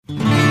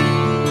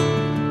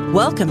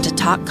Welcome to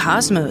Talk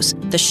Cosmos,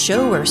 the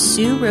show where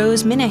Sue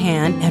Rose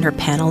Minahan and her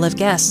panel of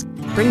guests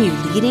bring you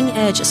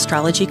leading-edge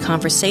astrology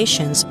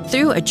conversations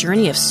through a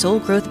journey of soul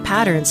growth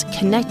patterns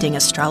connecting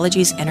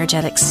astrology's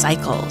energetic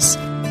cycles.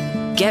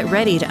 Get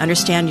ready to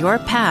understand your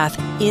path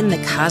in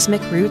the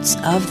cosmic roots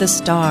of the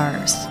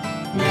stars.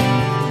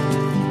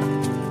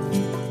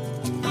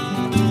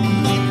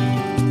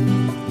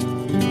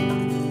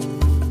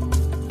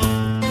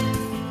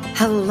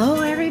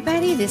 Hello,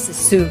 everybody. This is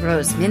Sue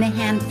Rose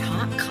Minahan,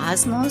 Talk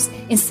Cosmos,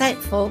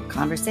 insightful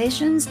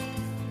conversations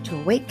to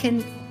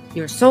awaken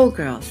your soul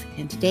growth.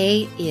 And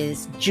today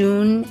is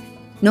June.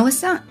 No,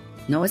 it's not.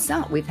 No, it's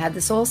not. We've had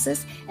the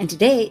solstice, and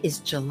today is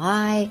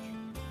July.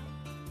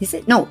 Is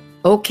it? No.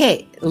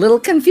 Okay. A little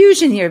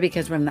confusion here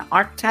because we're in the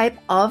archetype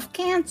of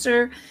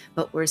Cancer,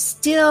 but we're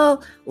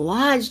still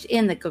lodged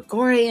in the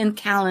Gregorian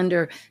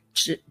calendar,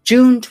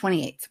 June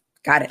 28th.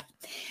 Got it.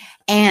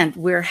 And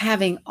we're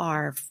having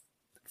our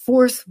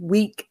fourth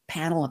week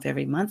panel of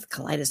every month,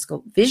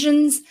 Kaleidoscope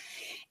Visions.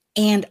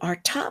 And our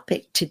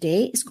topic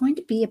today is going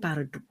to be about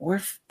a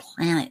dwarf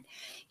planet.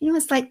 You know,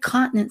 it's like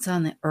continents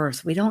on the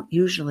Earth. We don't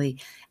usually,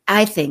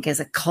 I think, as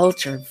a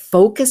culture,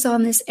 focus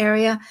on this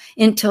area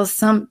until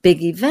some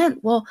big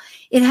event. Well,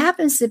 it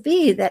happens to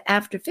be that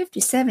after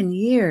 57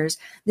 years,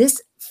 this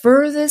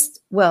furthest,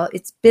 well,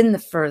 it's been the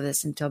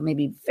furthest until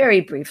maybe very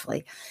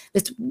briefly,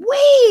 it's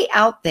way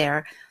out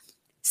there,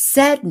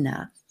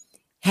 SEDNA,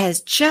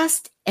 has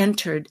just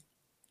entered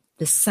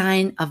the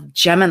sign of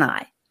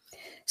Gemini.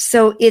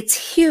 So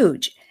it's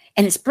huge,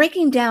 and it's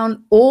breaking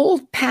down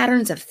old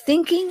patterns of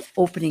thinking,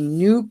 opening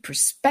new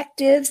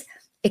perspectives,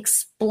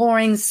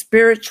 exploring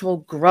spiritual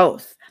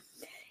growth.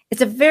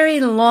 It's a very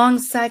long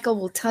cycle.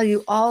 We'll tell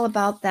you all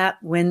about that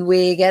when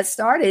we get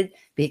started,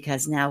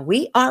 because now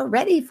we are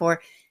ready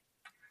for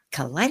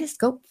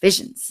Kaleidoscope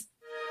Visions.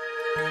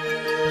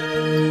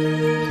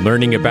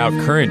 Learning about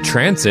current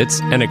transits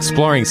and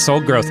exploring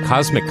soul growth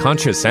cosmic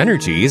conscious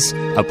energies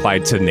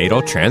applied to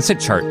natal transit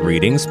chart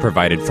readings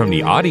provided from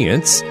the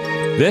audience.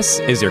 This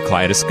is your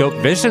Kaleidoscope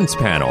Visions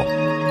panel.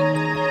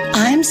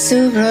 I'm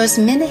Sue Rose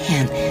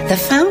Minahan, the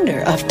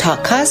founder of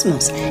Talk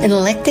Cosmos, an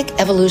eclectic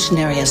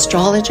evolutionary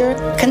astrologer,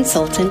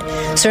 consultant,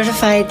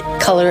 certified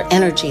color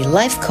energy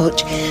life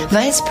coach,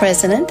 vice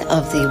president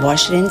of the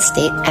Washington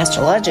State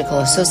Astrological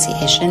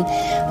Association,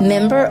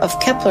 member of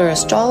Kepler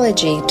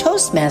Astrology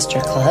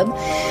Toastmaster Club,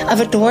 of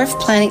a Dwarf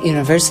Planet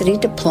University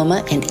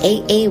diploma and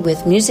AA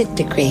with music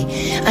degree.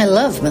 I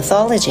love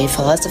mythology,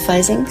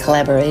 philosophizing,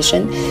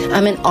 collaboration.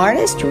 I'm an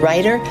artist,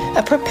 writer,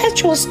 a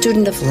perpetual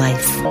student of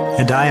life.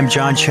 And I am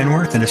John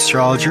Chenworth, an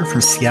astrologer from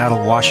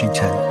Seattle,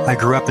 Washington. I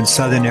grew up in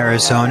southern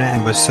Arizona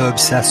and was so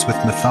obsessed with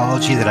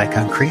mythology that I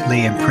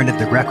concretely imprinted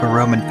the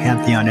Greco-Roman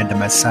pantheon into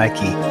my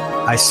psyche.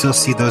 I still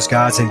see those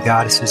gods and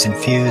goddesses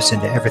infused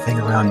into everything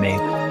around me.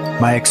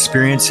 My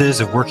experiences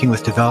of working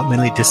with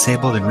developmentally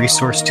disabled and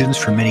resource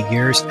students for many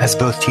years as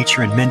both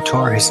teacher and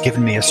mentor has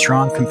given me a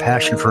strong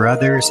compassion for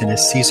others and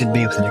has seasoned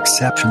me with an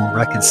exceptional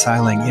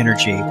reconciling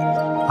energy.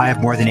 I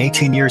have more than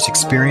 18 years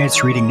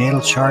experience reading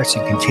natal charts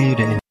and continue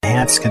to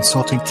enhance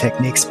consulting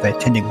techniques by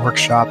attending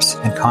workshops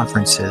and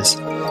conferences.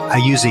 I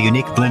use a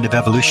unique blend of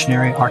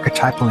evolutionary,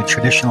 archetypal, and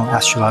traditional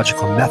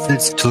astrological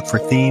methods to look for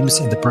themes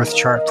in the birth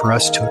chart for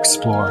us to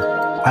explore.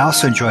 I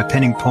also enjoy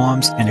penning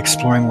poems and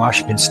exploring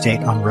Washington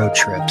State on road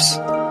trips.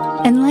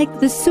 And like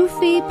the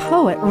Sufi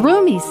poet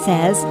Rumi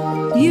says,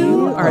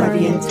 you are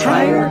the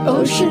entire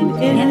ocean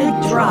in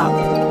a drop.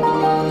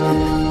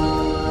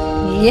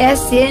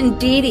 Yes,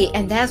 indeedy.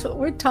 And that's what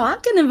we're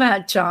talking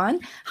about, John.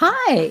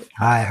 Hi.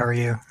 Hi, how are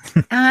you?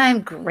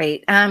 I'm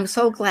great. I'm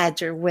so glad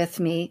you're with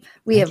me.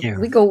 We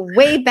go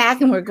way back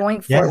and we're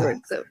going forward. Yeah.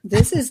 So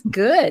this is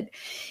good.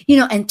 You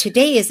know, and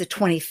today is the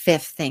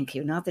 25th, thank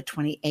you, not the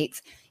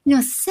 28th. You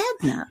know,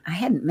 SEDNA, I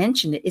hadn't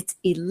mentioned it, it's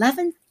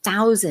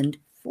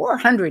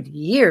 11,400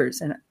 years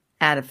and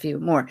add a few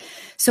more.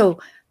 So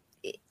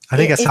I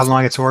think that's how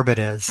long its orbit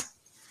is.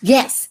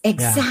 Yes,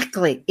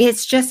 exactly. Yeah.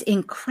 It's just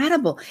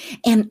incredible.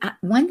 And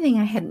one thing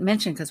I hadn't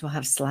mentioned, because we'll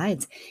have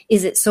slides,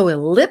 is it's so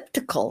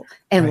elliptical,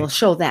 and we'll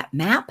show that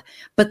map.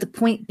 But the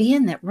point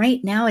being that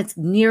right now it's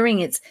nearing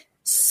its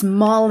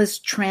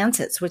smallest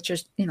transits, which are,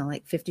 you know,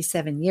 like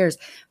 57 years.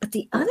 But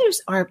the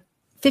others are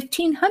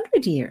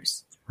 1,500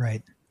 years.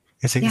 Right.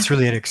 It's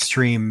really an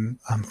extreme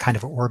kind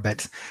of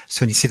orbit.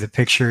 So when you see the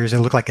pictures, it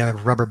look like a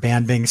rubber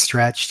band being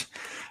stretched.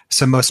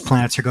 So most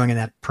planets are going in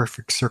that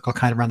perfect circle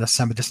kind of around the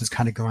sun, but this is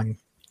kind of going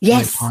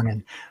really long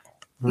and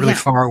really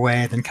far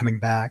away, then coming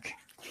back.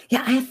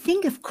 Yeah, I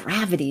think of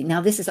gravity.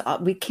 Now, this is,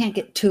 we can't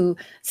get too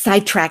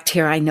sidetracked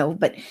here, I know,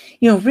 but,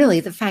 you know,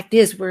 really the fact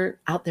is we're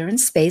out there in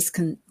space,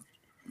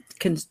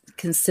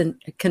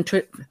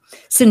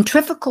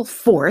 centrifugal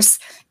force,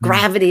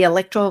 gravity,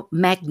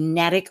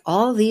 electromagnetic,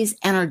 all these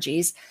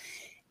energies.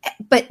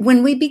 But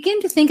when we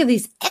begin to think of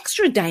these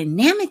extra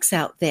dynamics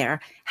out there,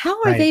 how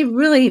are they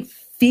really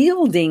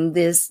fielding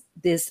this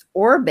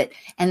orbit?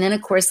 And then,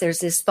 of course, there's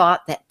this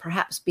thought that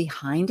perhaps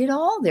behind it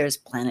all, there's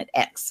planet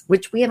X,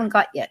 which we haven't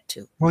got yet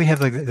to. Well, you have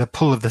the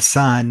pull of the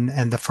sun,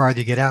 and the farther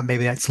you get out,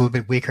 maybe that's a little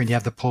bit weaker, and you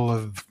have the pull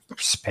of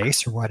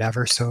space or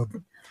whatever. So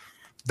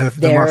the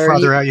more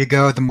farther out you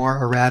go, the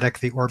more erratic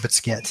the orbits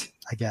get,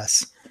 I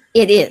guess.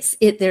 It is.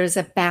 There's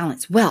a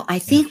balance. Well, I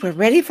think we're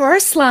ready for our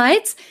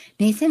slides.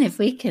 Nathan, if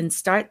we can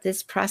start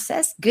this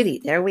process. Goody.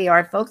 There we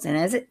are, folks. And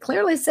as it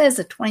clearly says,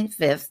 the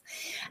 25th,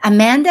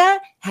 Amanda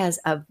has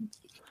a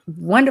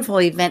wonderful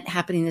event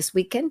happening this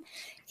weekend,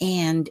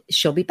 and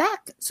she'll be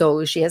back.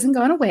 So she hasn't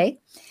gone away.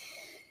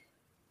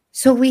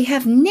 So we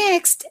have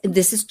next,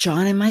 this is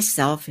John and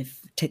myself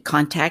to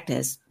contact,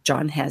 as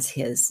John has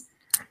his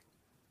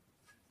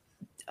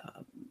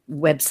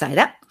website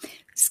up,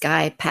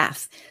 Sky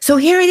Path. So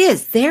here it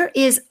is. There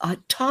is a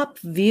top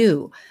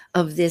view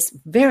of this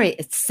very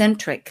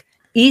eccentric,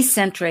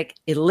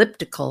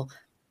 elliptical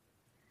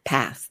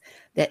path,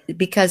 that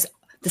because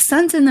the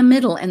sun's in the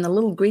middle and the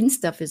little green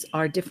stuff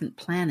are different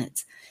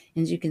planets.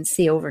 And as you can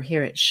see over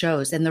here, it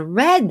shows. And the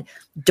red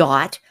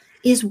dot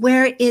is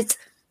where it's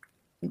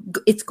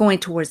going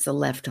towards the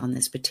left on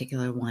this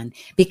particular one,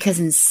 because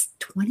in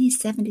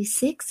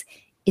 2076,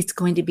 it's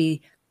going to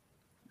be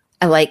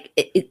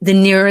the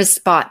nearest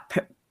spot,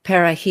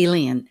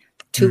 perihelion,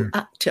 to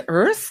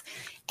Earth.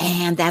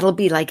 And that'll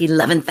be like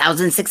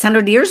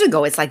 11,600 years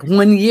ago. It's like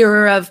 1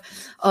 year of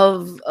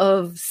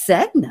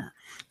SEDNA.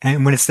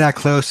 And when it's that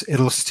close,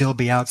 it'll still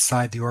be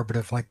outside the orbit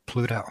of like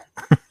Pluto.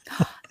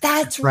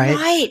 That's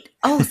right.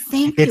 Oh,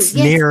 thank you. It's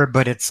near,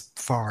 but it's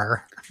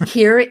far.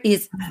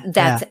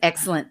 That's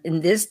excellent.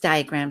 And this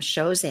diagram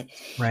shows it.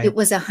 Right. It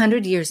was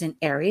 100 years in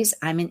Aries.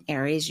 I'm in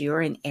Aries.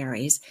 You're in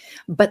Aries.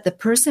 But the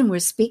person we're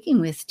speaking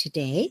with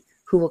today,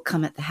 who will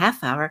come at the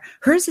half hour,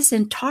 hers is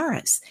in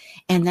Taurus.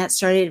 And that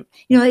started,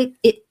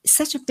 it's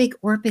such a big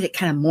orbit, it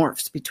kind of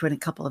morphs between a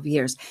couple of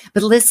years.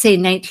 But let's say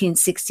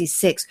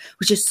 1966,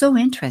 which is so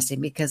interesting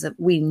because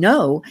we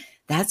know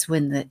that's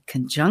when the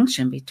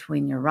conjunction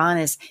between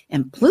Uranus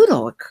and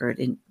Pluto occurred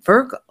in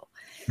Virgo.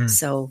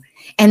 So,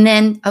 and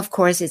then of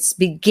course it's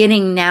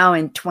beginning now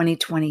in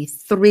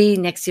 2023.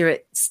 Next year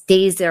it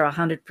stays there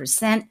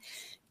 100%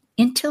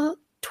 until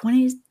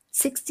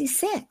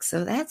 2066.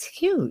 So that's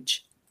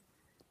huge.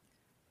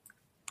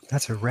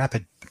 That's a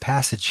rapid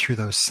passage through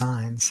those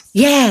signs.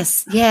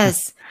 Yes.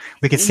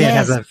 We could say it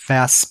has a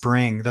fast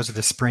spring. Those are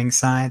the spring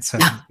signs. So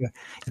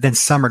then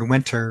summer and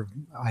winter,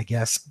 I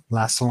guess,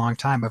 lasts a long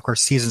time. Of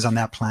course, seasons on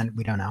that planet,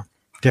 we don't know.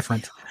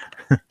 Different.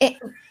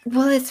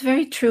 Well, it's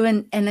very true.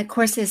 And of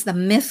course, as the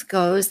myth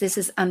goes, this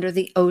is under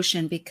the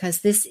ocean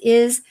because this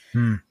is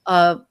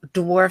a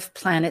dwarf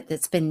planet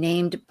that's been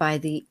named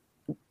by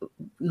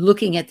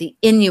looking at the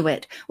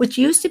Inuit, which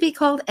used to be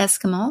called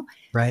Eskimo.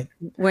 Right.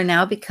 We're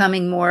now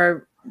becoming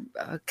more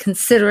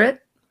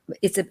considerate.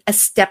 It's a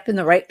step in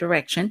the right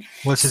direction.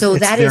 Well, it's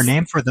their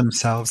name for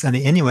themselves. And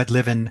the Inuit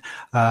live in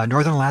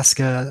northern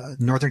Alaska,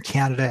 northern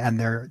Canada, and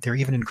they're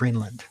even in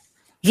Greenland.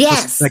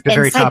 Yes, like the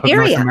very top of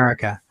North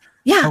America.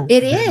 Yeah,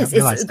 it is.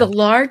 It's the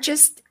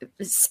largest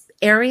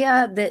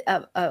area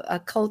that a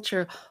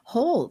culture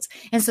holds.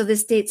 And so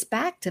this dates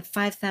back to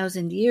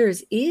 5,000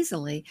 years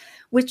easily,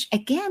 which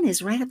again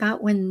is right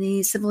about when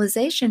the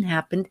civilization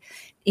happened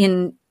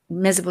in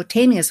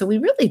Mesopotamia. So we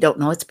really don't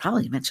know. It's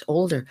probably much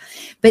older.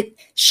 But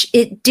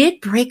it did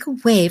break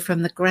away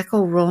from the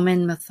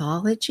Greco-Roman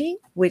mythology,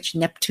 which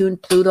Neptune,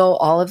 Pluto,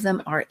 all of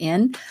them are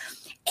in.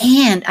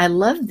 And I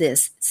love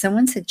this.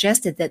 Someone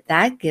suggested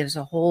that gives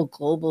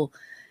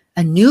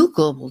a new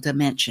global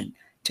dimension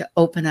to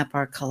open up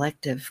our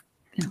collective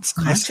it's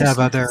nice to have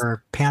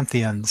other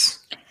pantheons.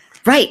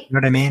 Right. You know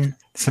what I mean?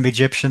 Some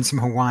Egyptian, some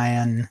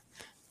Hawaiian.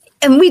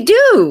 And we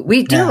do.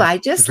 Yeah, I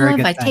just love,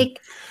 I take,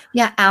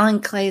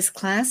 Alan Clay's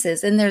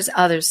classes, and there's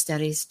other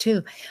studies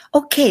too.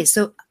 Okay,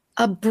 so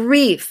I'll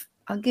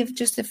give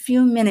just a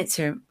few minutes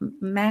here,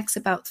 max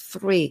about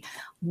 3.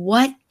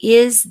 What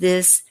is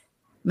this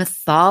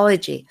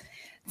mythology?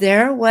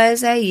 There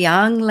was a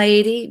young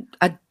lady,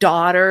 a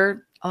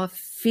daughter, a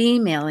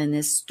female in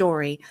this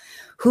story,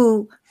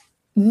 who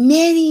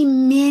many,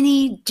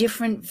 many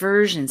different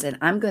versions, and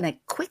I'm going to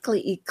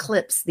quickly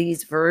eclipse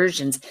these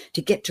versions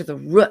to get to the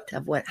root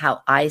of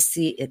how I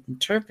see it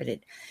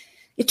interpreted.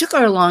 It took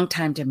her a long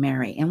time to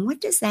marry. And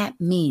what does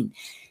that mean?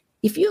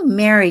 If you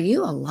marry,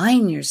 you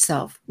align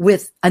yourself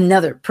with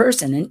another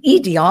person, an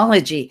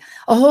ideology,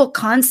 a whole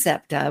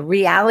concept, a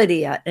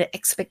reality, an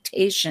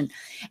expectation,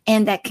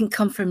 and that can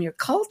come from your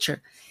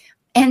culture.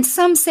 And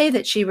some say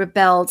that she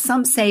rebelled.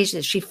 Some say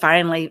that she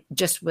finally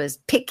just was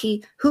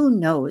picky. Who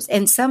knows?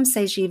 And some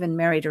say she even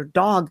married her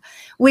dog,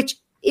 which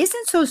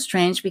isn't so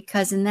strange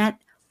because in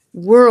that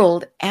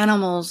world,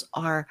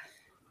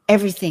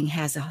 everything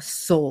has a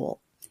soul.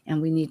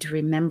 And we need to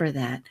remember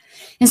that.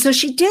 And so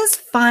she does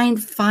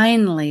find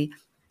finally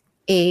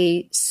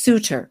a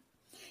suitor.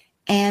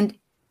 And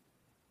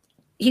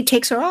he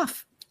takes her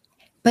off.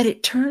 But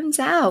it turns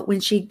out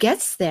when she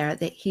gets there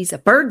that he's a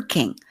bird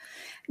king.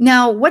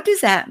 Now, what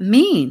does that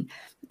mean?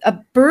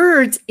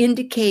 Birds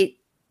indicate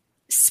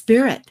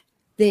spirit.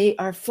 They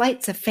are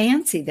flights of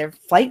fancy. They're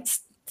flights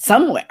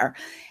somewhere.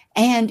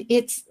 And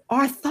it's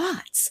our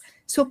thoughts.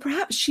 So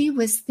perhaps she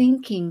was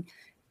thinking,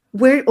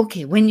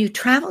 when you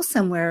travel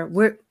somewhere,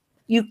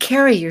 you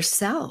carry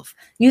yourself.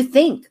 You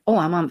think, oh,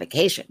 I'm on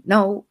vacation.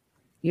 No,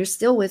 you're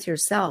still with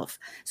yourself.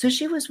 So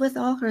she was with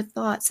all her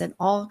thoughts and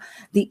all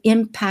the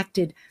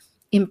impacted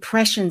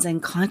impressions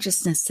and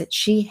consciousness that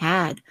she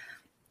had.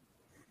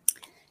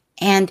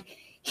 And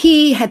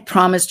he had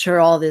promised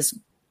her all this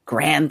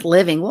grand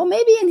living. Well,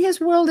 maybe in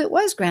his world it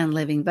was grand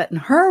living, but in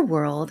her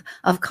world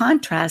of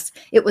contrast,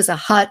 it was a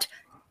hut,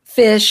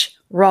 fish,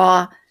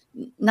 raw,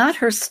 not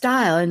her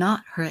style and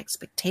not her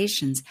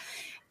expectations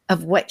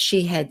of what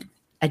she had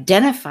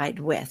identified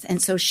with.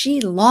 And so she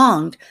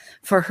longed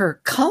for her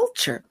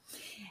culture.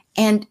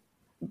 And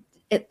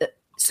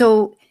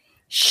so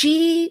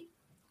she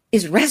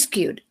is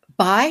rescued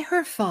by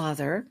her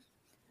father,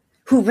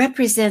 who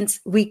represents,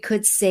 we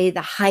could say,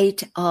 the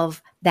height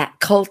of that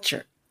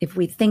culture. If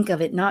we think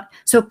of it not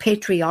so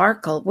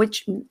patriarchal,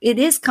 which it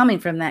is coming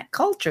from that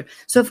culture.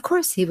 So of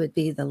course he would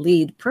be the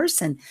lead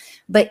person,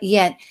 but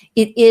yet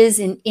it is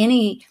in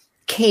any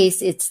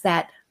case, it's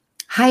that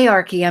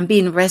hierarchy. I'm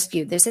being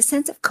rescued. There's a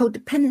sense of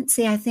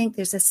codependency. I think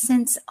there's a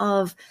sense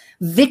of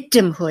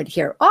victimhood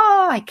here.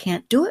 Oh, I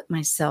can't do it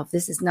myself.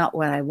 This is not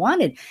what I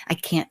wanted. I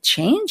can't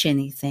change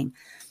anything.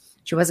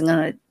 She wasn't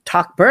going to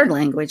talk bird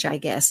language, I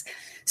guess.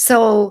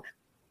 So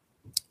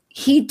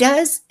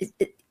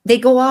they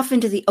go off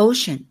into the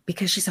ocean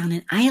because she's on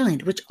an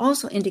island, which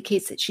also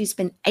indicates that she's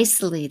been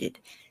isolated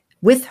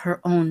with her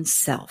own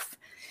self.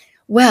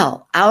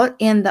 Well, out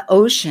in the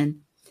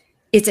ocean,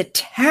 it's a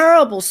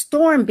terrible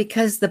storm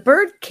because the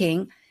bird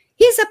king,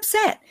 he's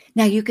upset.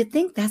 Now, you could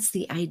think that's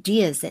the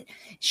idea, is that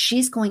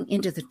she's going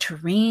into the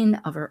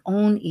terrain of her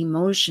own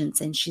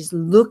emotions and she's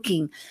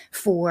looking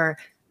for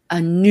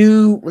a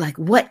new, like,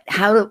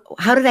 how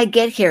did I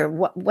get here?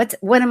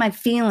 What am I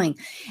feeling?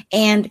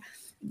 And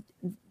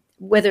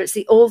whether it's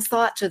the old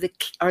thoughts or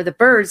the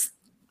birds,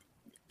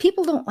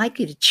 people don't like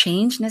you to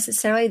change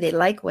necessarily. They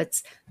like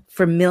what's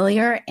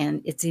familiar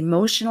and it's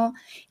emotional. At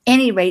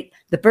any rate,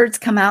 the birds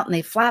come out and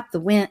they flap the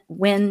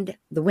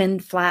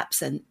wind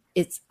flaps, and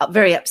it's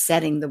very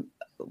upsetting. The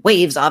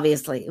waves,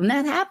 obviously, and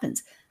that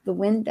happens. The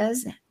wind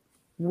does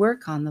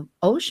work on the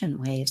ocean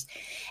waves.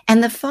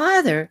 And the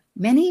father,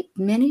 many,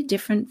 many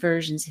different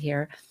versions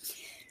here,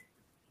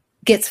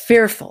 gets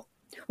fearful,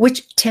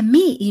 which to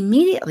me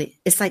immediately,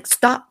 it's like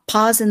stop,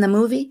 pause in the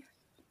movie.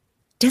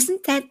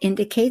 Doesn't that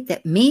indicate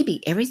that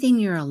maybe everything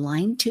you're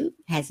aligned to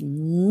has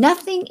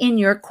nothing in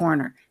your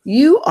corner?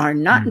 You are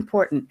not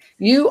important.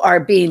 You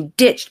are being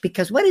ditched,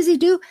 because what does he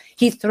do?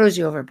 He throws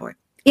you overboard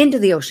into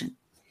the ocean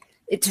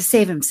to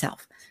save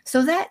himself.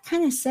 So that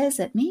kind of says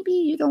that maybe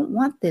you don't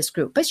want this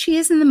group. But she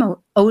is in the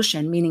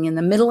ocean, meaning in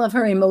the middle of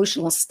her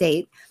emotional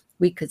state,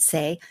 we could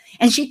say.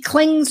 And she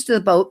clings to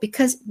the boat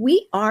because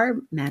we are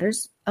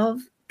matters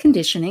of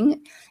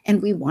conditioning,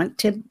 and we want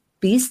to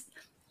be,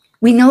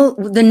 we know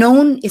the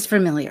known is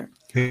familiar.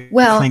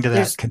 Well, cling to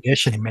that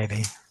conditioning,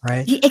 maybe,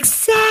 right?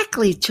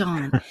 Exactly,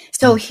 John.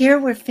 So here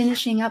we're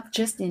finishing up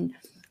just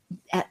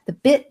at the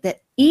bit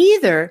that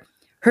either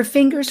her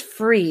fingers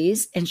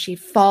freeze and she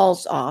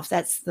falls off.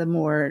 That's the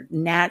more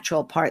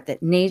natural part,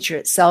 that nature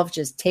itself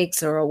just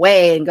takes her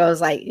away and goes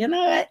like, you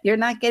know what? You're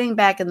not getting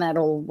back in that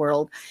old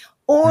world.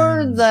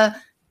 Or the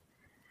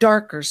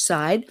darker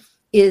side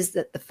is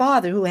that the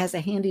father, who has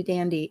a handy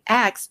dandy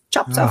axe,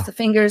 chops off the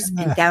fingers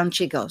and down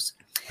she goes.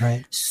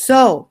 Right.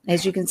 So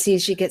as you can see,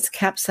 she gets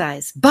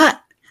capsized, but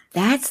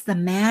that's the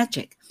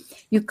magic.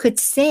 You could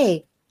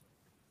say,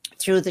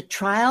 through the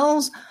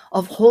trials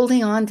of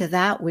holding on to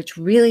that which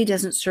really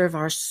doesn't serve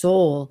our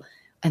soul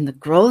and the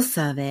growth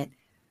of it,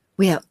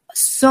 we have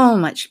so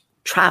much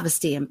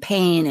travesty and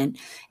pain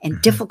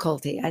and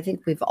difficulty. I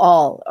think we've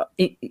all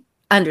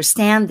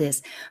understand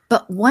this.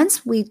 But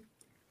once we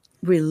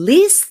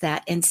release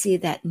that and see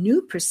that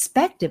new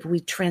perspective,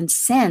 we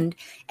transcend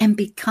and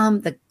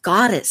become the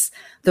goddess,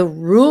 the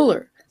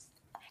ruler.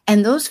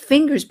 And those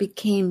fingers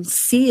became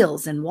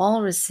seals and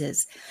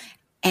walruses.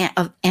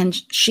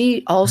 And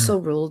she also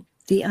ruled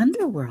the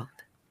underworld.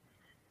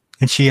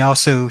 And she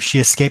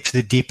escaped to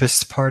the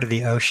deepest part of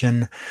the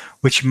ocean,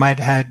 which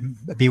might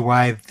be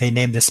why they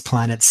named this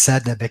planet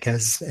SEDNA,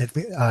 because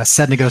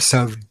SEDNA goes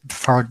so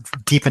far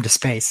deep into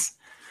space.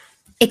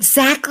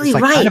 Exactly,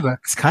 it's right.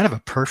 It's kind of a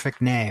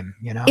perfect name,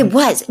 you know? It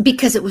was,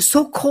 because it was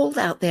so cold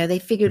out there. They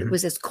figured it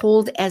was as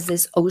cold as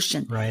this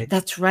ocean. Right.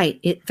 That's right.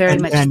 It very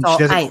much and saw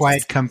she doesn't ice.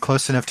 quite come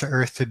close enough to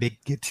Earth to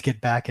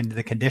get back into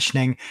the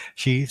conditioning.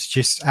 She's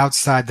just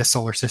outside the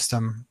solar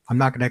system. I'm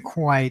not going to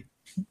quite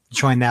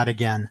join that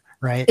again,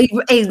 right?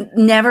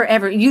 Never,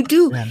 ever. You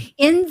do Yeah.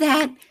 in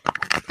that,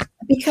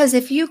 because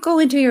if you go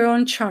into your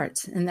own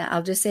charts, and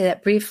I'll just say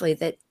that briefly,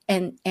 that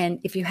and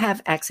if you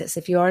have access,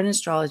 if you are an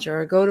astrologer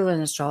or go to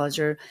an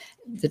astrologer,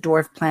 the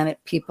Dwarf Planet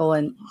people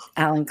and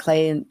Alan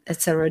Clay and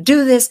etc.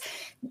 do this,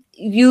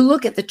 you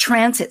look at the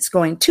transits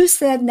going to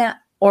SEDNA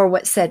or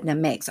what SEDNA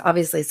makes.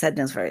 Obviously,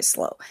 SEDNA is very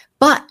slow,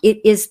 but it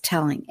is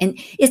telling. And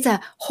it's a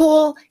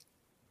whole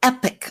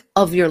epic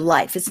of your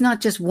life. It's not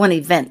just one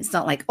event. It's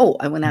not like, oh,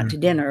 I went out to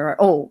dinner, or,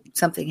 oh,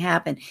 something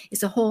happened.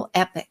 It's a whole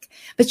epic.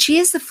 But she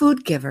is the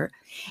food giver.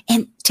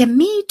 And to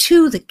me,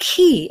 too, the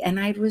key, and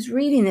I was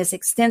reading this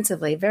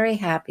extensively, very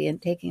happy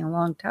and taking a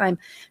long time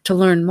to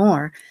learn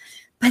more.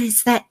 But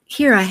it's that,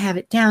 here I have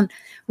it down,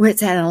 where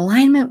it's at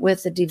alignment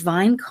with the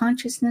divine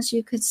consciousness,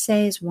 you could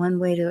say, is one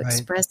way to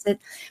express it,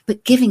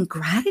 but giving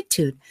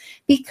gratitude.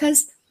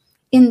 Because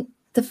in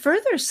the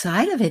further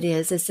side of it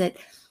is that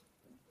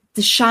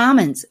the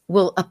shamans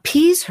will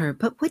appease her.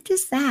 But what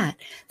is that?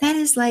 That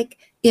is like,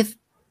 if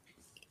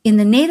in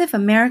the Native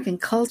American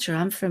culture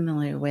I'm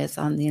familiar with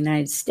on the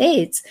United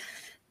States,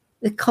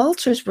 the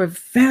cultures were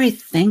very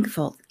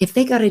thankful. If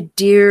they got a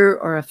deer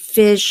or a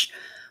fish,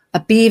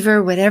 a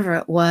beaver, whatever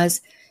it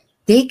was,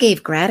 they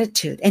gave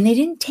gratitude, and they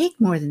didn't take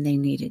more than they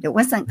needed. It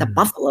wasn't like the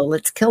buffalo,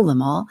 let's kill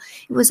them all.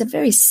 It was a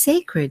very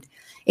sacred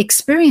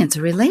experience,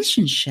 a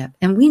relationship.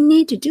 And we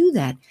need to do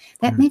that.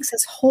 That makes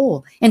us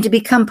whole and to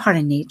become part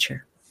of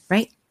nature,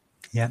 right?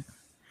 Yeah.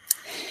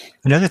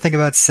 Another thing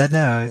about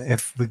SEDNA,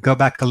 if we go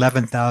back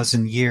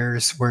 11,000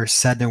 years, where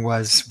SEDNA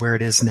was where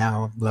it is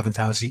now,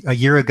 11,000 a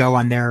year ago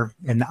on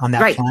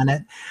that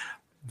planet,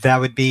 that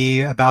would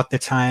be about the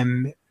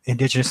time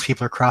indigenous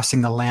people are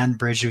crossing the land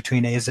bridge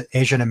between Asia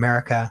and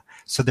America.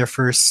 So they're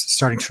first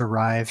starting to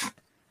arrive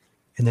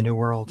in the New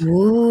World.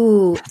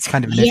 Ooh. It's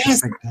kind of an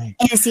interesting thing.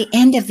 And it's the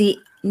end of the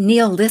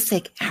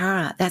Neolithic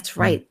era. That's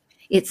right.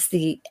 It's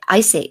the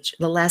Ice Age.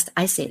 The last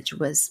Ice Age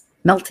was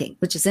melting,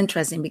 which is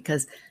interesting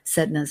because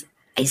SEDNA's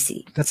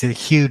icy. That's a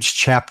huge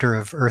chapter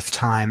of Earth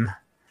time.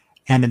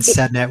 And in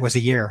SEDNA, it was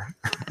a year.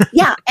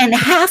 Yeah. And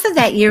half of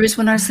that year is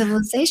when our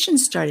civilization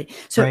started.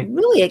 So it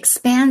really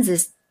expands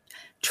this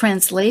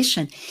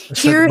translation.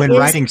 So when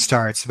writing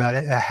starts, about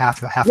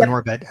half an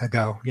orbit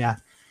ago. Yeah.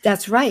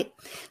 That's right.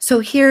 So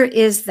here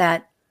is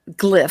that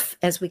glyph,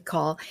 as we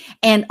call.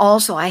 And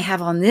also I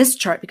have on this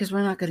chart, because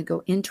we're not going to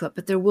go into it,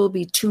 but there will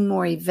be 2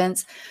 more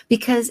events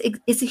because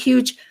it's a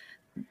huge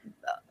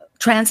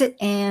transit,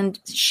 and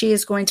she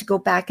is going to go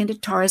back into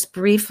Taurus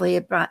briefly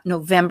about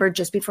November,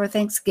 just before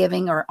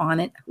Thanksgiving, or on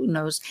it, who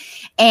knows,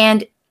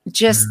 and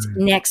just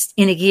next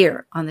in a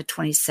year on the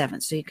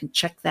 27th. So you can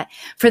check that.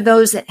 For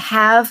those that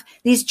have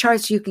these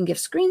charts, you can give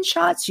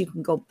screenshots. You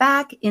can go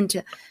back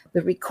into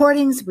the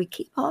recordings. We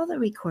keep all the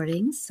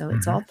recordings, so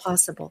it's all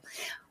possible.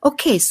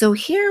 Okay, so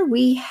here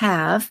we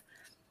have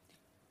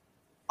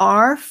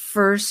our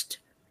first,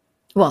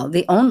 well,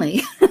 the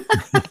only,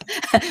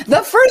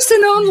 the first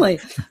and only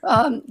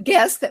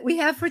guest that we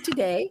have for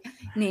today,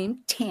 named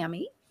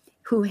Tammy,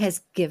 who has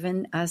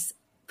given us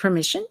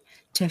permission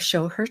to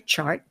show her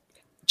chart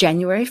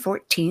January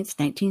 14th,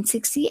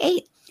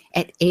 1968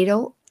 at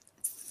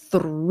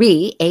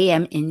 8:03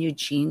 a.m. in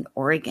Eugene,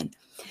 Oregon.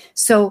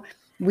 So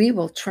we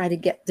will try to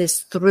get this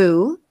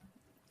through.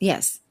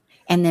 Yes.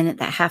 And then at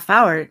that half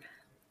hour,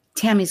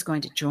 Tammy's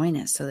going to join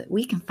us so that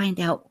we can find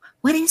out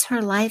what is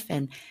her life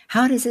and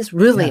how does this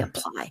really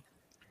apply.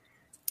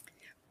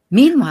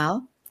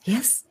 Meanwhile,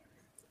 yes.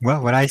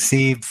 Well, what I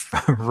see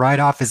right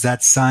off is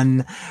that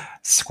sun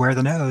square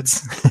the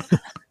nodes.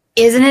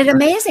 Isn't it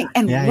amazing?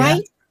 And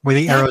where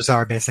the arrows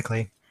are,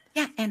 basically.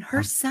 Yeah, and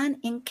her sun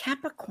in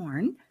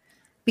Capricorn,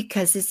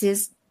 because this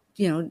is,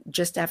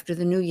 just after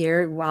the new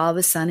year, while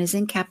the sun is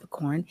in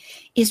Capricorn,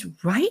 is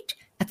right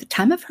at the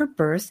time of her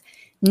birth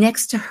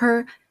next to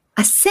her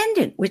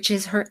ascendant, which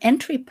is her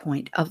entry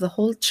point of the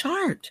whole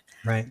chart.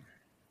 Right.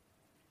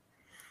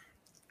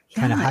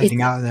 Kind of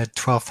hiding out in the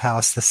 12th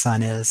house, the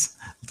sun is.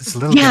 It's a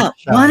little bit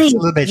wanting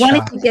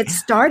to get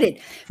started.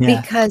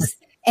 Because,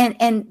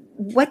 and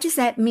what does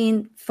that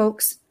mean,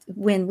 folks,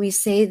 when we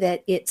say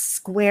that it's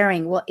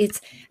squaring? Well, it's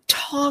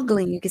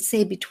toggling, you could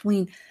say,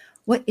 between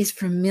what is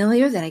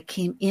familiar that I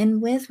came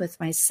in with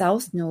my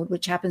South Node,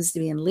 which happens to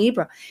be in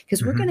Libra,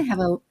 because we're going to have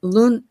a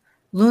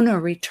lunar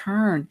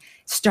return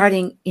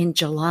starting in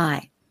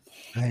July.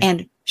 Right.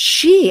 And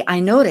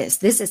I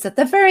noticed, this is at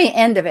the very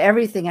end of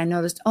everything, I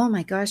noticed, oh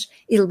my gosh,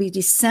 it'll be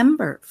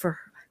December for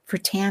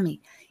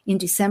Tammy. In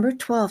December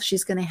 12th,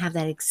 she's going to have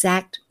that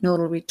exact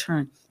nodal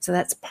return. So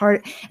that's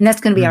and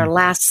that's going to be our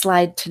last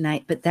slide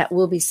tonight, but that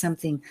will be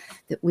something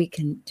that we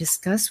can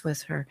discuss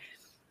with her.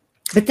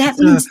 But that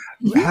means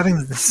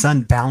having the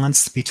sun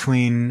balanced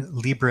between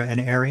Libra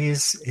and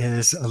Aries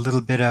is a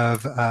little bit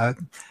of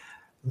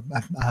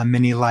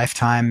many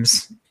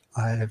lifetimes.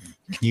 Can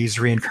use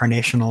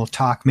reincarnational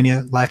talk. Many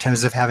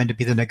lifetimes of having to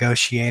be the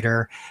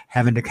negotiator,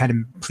 having to kind of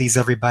please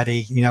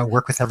everybody,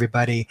 work with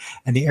everybody.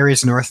 And the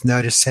Aries North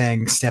Node is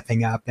saying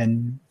stepping up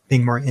and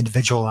being more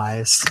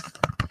individualized.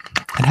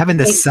 And having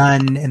the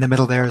sun in the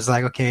middle there is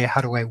like, okay,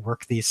 how do I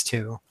work these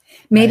two?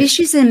 Maybe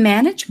she's in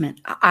management.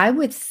 I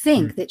would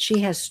think that she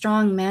has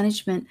strong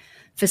management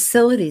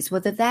facilities,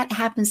 whether that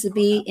happens to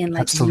be in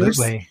like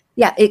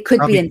Yeah, it could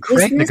Probably be in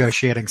great business.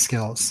 negotiating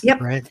skills. Yep.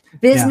 Right.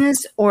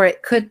 Business, or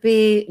it could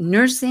be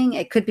nursing.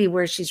 It could be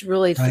where she's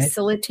really Right.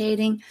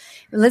 facilitating.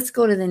 Let's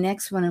go to the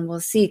next one and we'll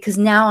see. Because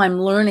now I'm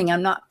learning.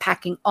 I'm not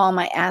packing all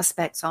my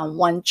aspects on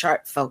one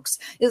chart, folks.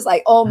 It's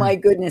like, oh my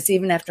goodness,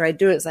 even after I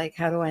do it, it's like,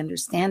 how do I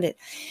understand it?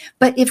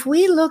 But if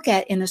we look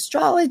at in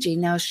astrology,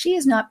 now she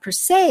is not per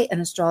se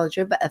an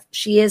astrologer, but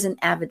she is an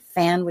avid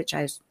fan, which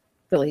I was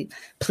really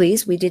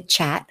pleased. We did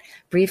chat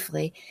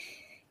briefly.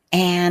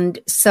 And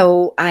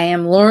so I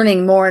am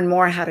learning more and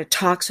more how to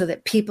talk so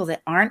that people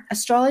that aren't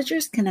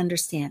astrologers can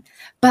understand.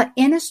 But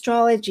in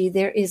astrology,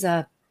 there is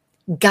a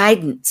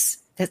guidance.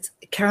 That's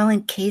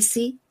Carolyn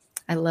Casey.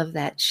 I love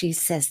that. She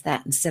says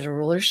that instead of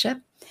rulership.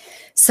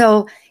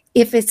 So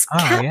if it's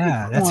Capricorn,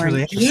 yeah, that's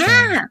really interesting.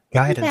 Yeah,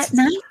 Guidance. Isn't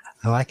that nice?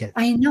 I like it.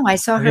 I know. I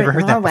saw I've her never at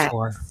heard that Norwalk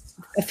before.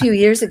 a few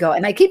years ago,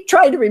 and I keep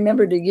trying to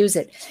remember to use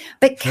it.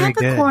 But Very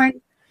good.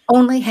 Capricorn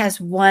only has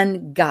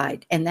one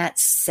guide, and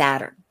that's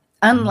Saturn.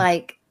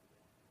 Unlike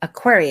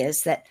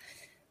Aquarius, that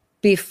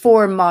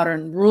before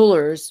modern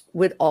rulers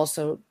would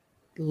also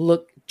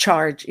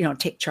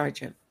take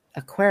charge of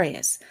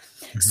Aquarius.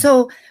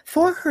 So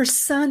for her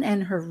sun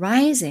and her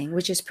rising,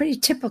 which is pretty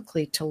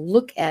typically to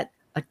look at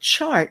a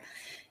chart,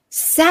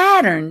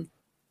 Saturn,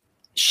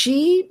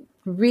 she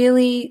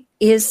really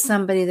is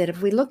somebody that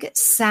if we look at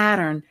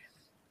Saturn,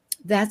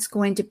 that's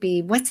going to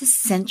be what's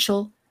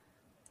essential.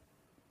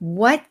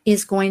 What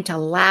is going to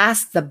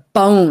last the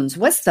bones?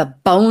 What's the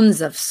bones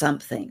of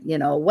something?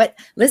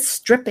 Let's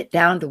strip it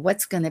down to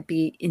what's going to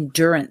be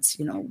endurance,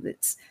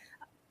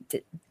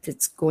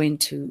 that's going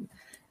to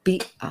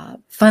be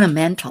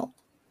fundamental.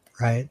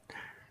 Right.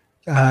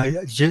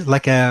 Just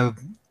like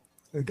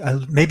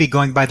maybe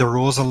going by the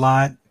rules a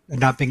lot and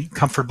not being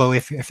comfortable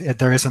if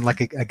there isn't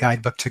like a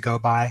guidebook to go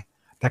by.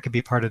 That could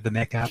be part of the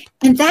makeup.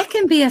 And that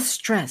can be a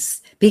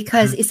stress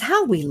because it's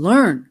how we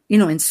learn.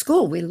 In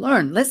school, we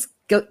learn. Let's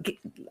go,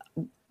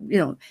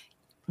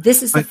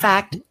 this is the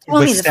fact.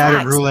 With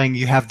Saturn ruling,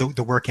 you have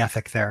the work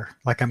ethic there.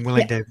 Like I'm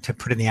willing to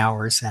put in the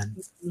hours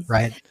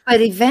right? But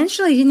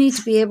eventually you need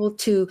to be able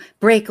to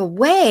break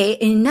away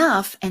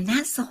enough. And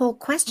that's the whole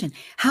question.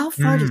 How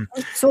far does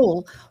her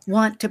soul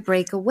want to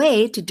break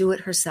away to do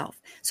it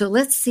herself? So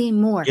let's see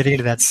more. Getting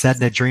into that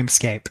SEDNA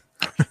dreamscape.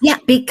 Yeah,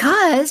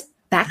 because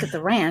back at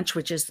the ranch,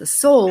 which is the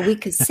soul, we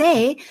could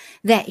say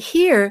that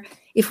here,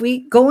 if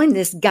we go in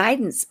this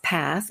guidance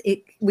path,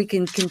 we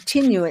can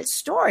continue its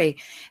story.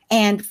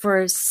 And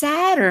for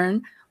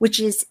Saturn, which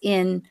is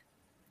in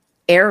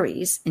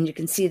Aries, and you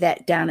can see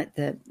that down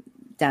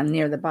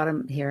near the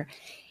bottom here,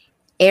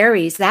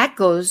 Aries, that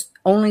goes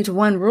only to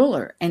one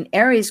ruler, and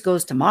Aries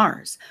goes to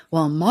Mars.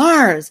 Well,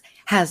 Mars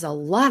has a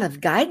lot of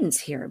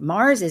guidance here.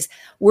 Mars is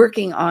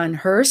working on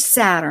her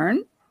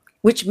Saturn,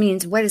 which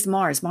means, what is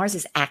Mars? Mars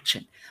is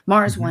action.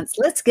 Mars wants,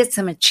 let's get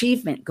some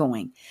achievement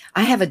going.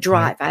 I have a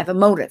drive. I have a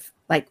motive.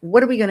 Like,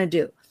 what are we going to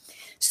do?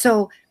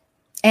 So,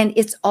 and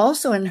it's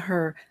also in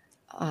her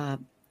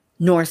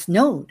North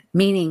Node,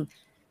 meaning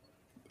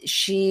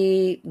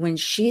when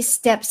she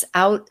steps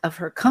out of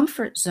her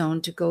comfort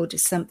zone to go to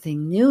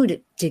something new,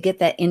 to get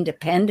that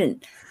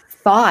independent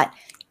thought,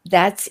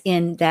 that's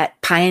in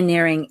that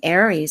pioneering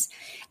Aries.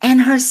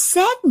 And her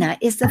SEDNA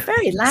is the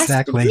very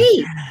last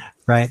degree.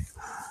 Right.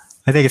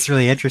 I think it's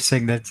really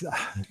interesting that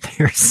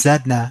there's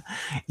SEDNA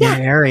in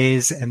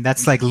Aries, and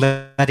that's like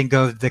letting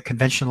go of the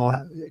conventional,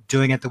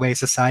 doing it the way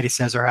society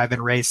says, or I've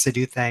been raised to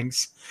do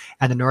things.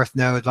 And the North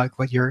Node, like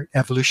what you're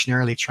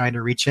evolutionarily trying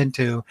to reach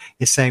into,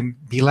 is saying,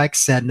 be like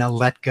SEDNA,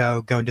 let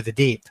go into the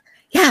deep.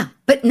 Yeah,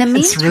 but in the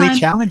meantime, it's really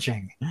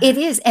challenging. It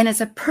is, and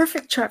it's a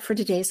perfect chart for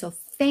today. So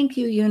thank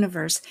you,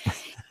 universe,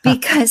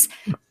 because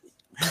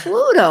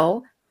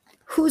Pluto,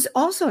 who's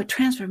also a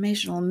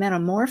transformational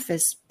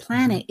metamorphosis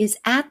planet, is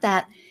at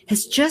that,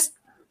 has just,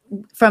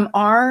 from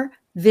our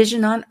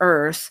vision on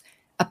Earth,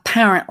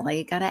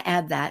 apparently, got to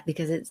add that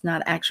because it's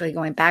not actually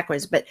going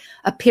backwards, but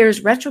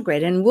appears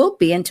retrograde and will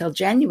be until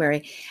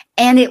January.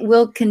 And it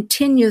will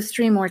continue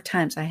 3 more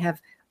times.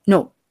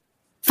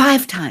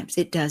 5 times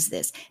it does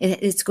this.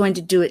 It's going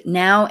to do it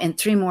now and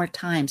 3 more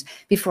times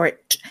before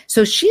it.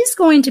 So she's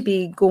going to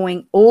be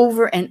going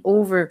over and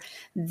over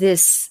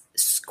this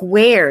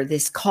square,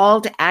 this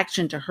call to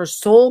action to her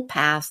soul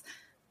path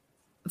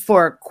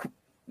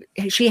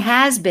she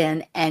has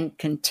been and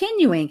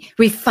continuing,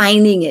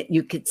 refining it,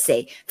 you could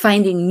say,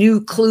 finding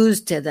new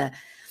clues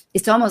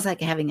it's almost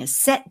like having a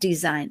set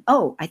design.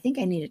 Oh, I think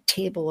I need a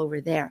table over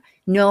there.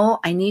 No,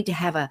 I need to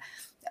have a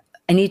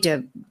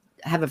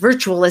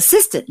virtual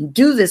assistant and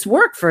do this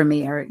work for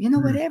me, or,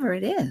 whatever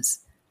it is.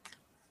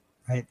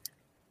 Right.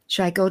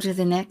 Should I go to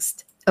the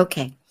next?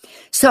 Okay.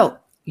 So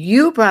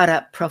you brought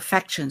up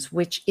profections,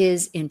 which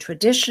is in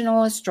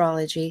traditional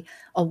astrology,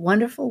 a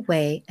wonderful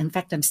way. In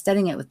fact, I'm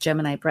studying it with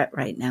Gemini Brett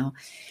right now,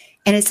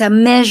 and it's a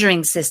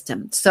measuring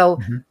system. So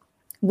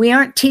we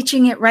aren't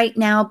teaching it right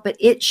now, but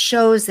it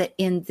shows that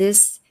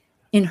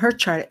in her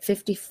chart at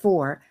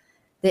 54,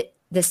 that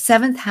the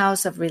 7th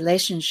house of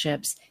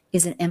relationships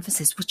is an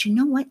emphasis. But you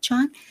know what,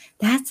 John?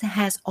 That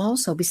has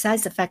also,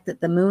 besides the fact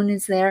that the moon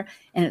is there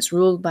and it's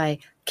ruled by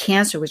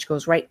Cancer, which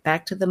goes right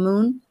back to the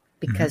moon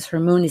because her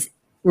moon is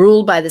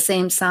ruled by the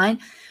same sign.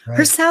 Right.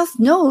 Her south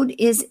node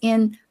is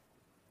in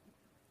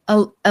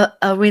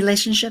a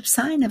relationship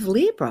sign of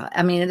Libra.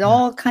 I mean, it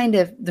all kind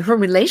of, her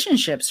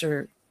relationships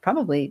are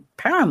probably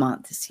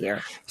paramount this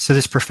year. So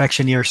this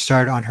perfection year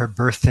started on her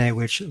birthday,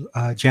 which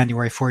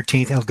January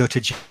 14th. It'll go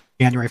to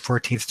January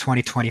 14th,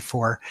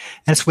 2024.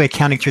 And it's a way of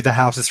counting through the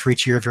houses for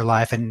each year of your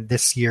life. And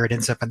this year it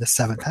ends up in the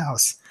 7th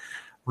house,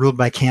 ruled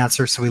by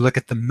Cancer. So we look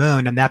at the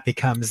moon, and that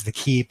becomes the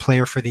key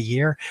player for the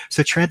year.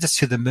 So transits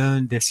to the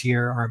moon this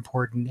year are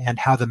important, and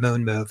how the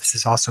moon moves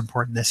is also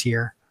important this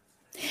year.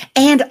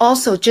 And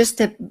also,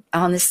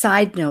 on the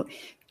side note,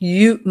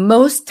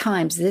 most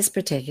times this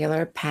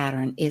particular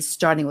pattern is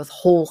starting with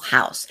whole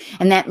house.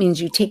 And that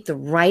means you take the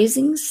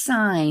rising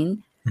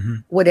sign,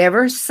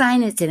 whatever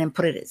sign it's in, and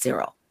put it at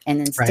 0. And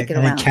then stick it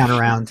around. And then count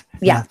around.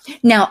 Yeah.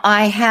 Now,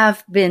 I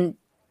have been,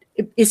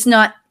 it's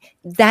not,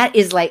 that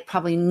is like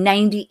probably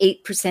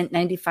 98%,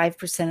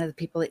 95% of the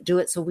people that do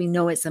it. So we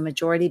know it's a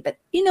majority. But,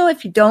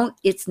 if you don't,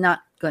 it's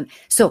not going.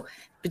 So,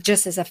 but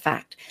just as a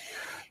fact.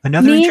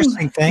 Another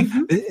interesting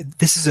thing,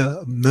 this is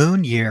a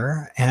moon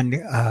year, and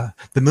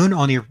the moon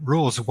only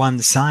rules one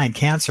sign,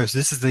 Cancer. So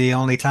this is the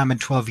only time in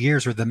 12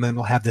 years where the moon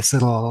will have this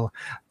little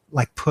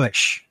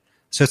push.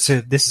 So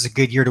this is a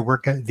good year to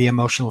work at the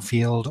emotional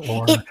field,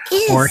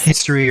 or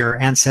history, or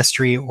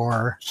ancestry,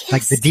 or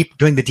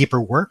doing the deeper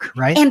work,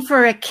 right? And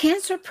for a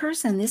Cancer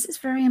person, this is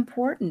very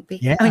important.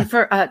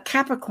 For a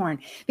Capricorn,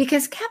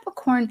 because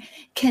Capricorn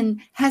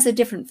has a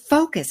different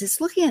focus. It's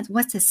looking at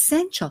what's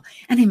essential,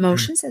 and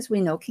emotions, as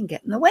we know, can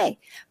get in the way.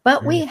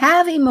 But we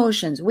have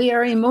emotions. We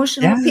are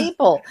emotional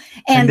people,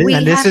 and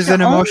this is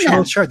an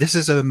emotional chart. This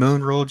is a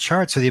moon ruled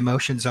chart, so the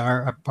emotions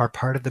are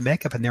part of the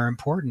makeup, and they're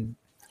important.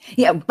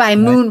 Yeah, by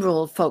moon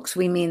rule, folks,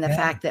 we mean the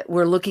fact that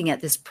we're looking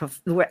at this,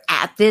 we're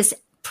at this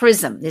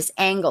prism, this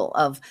angle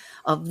of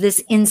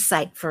this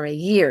insight for a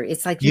year.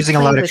 It's like using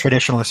a lot of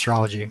traditional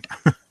astrology.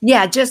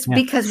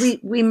 Because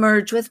we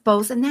merge with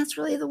both, and that's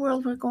really the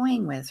world we're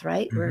going with,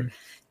 right? We're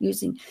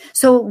using.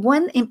 So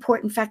one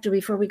important factor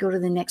before we go to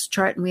the next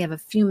chart, and we have a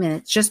few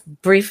minutes, just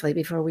briefly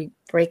before we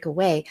break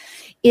away,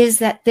 is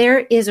that there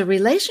is a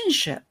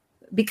relationship,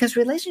 because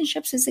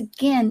relationships is,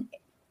 again,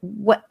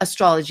 what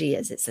astrology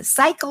is. It's the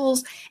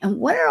cycles, and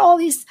what are all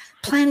these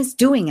planets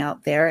doing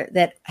out there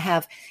that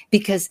have,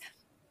 because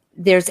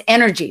there's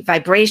energy,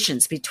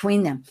 vibrations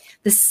between them.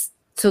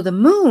 So the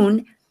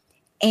moon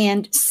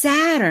and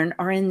Saturn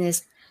are in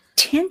this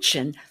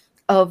tension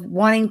of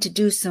wanting to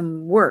do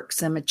some work,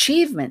 some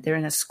achievement. They're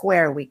in a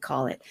square, we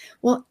call it.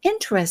 Well,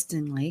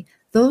 interestingly,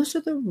 those are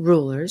the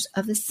rulers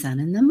of the sun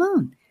and the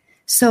moon.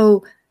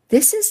 So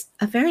this is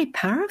a very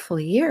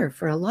powerful year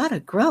for a lot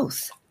of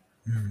growth.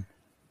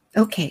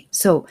 Okay,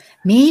 so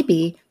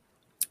maybe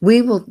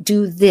we will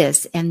do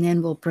this and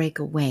then we'll break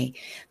away.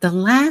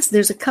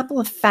 There's a couple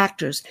of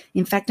factors.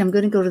 In fact, I'm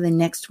going to go to the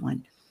next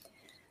one.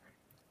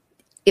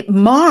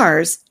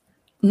 Mars,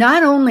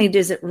 not only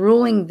does it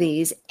ruling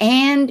these,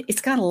 and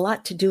it's got a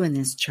lot to do in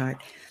this chart,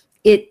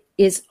 it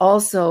is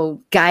also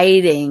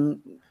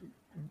guiding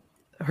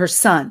her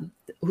sun,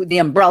 the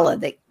umbrella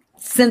that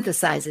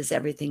synthesizes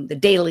everything, the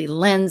daily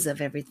lens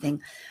of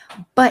everything.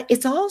 But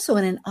it's also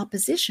in an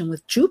opposition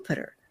with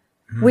Jupiter,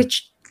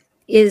 which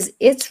is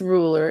its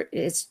ruler,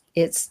 its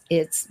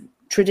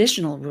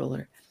traditional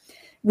ruler,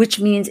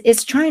 which means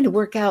it's trying to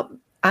work out,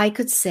 I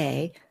could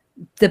say,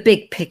 the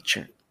big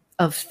picture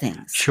of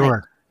things.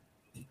 Sure.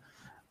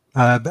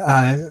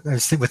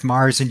 With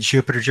Mars and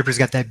Jupiter's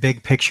got that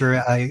big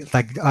picture,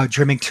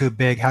 dreaming too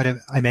big. How do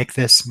I make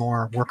this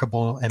more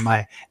workable in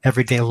my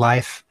everyday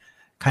life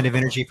kind of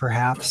energy,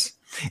 perhaps?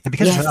 And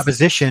because of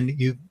opposition,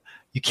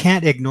 you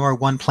can't ignore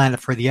one planet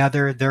for the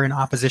other. They're in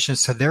opposition,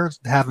 so they're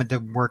having to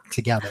work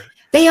together.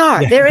 They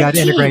are. They're a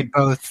team. Integrate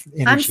both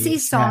energies. I'm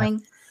seesawing.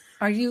 Yeah.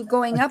 Are you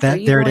going up? Or are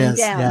you going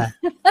down?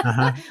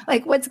 Yeah.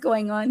 Like, what's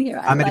going on here?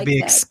 I'm going to be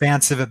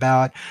expansive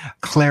about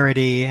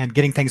clarity and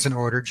getting things in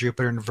order,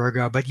 Jupiter and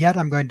Virgo, but yet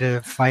I'm going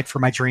to fight for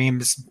my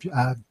dreams,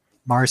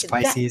 Mars,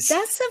 Pisces.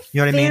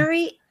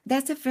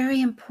 That's a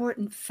very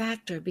important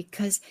factor,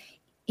 because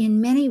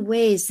in many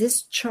ways,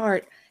 this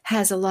chart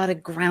has a lot of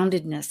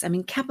groundedness. I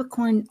mean,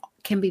 Capricorn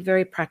can be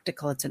very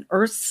practical. It's an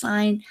earth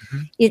sign.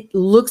 It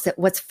looks at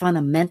what's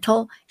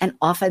fundamental, and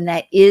often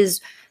that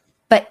is.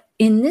 But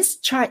in this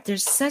chart,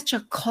 there's such a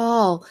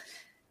call,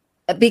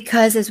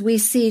 because as we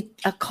see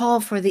a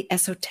call for the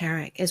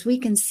esoteric, as we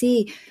can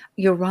see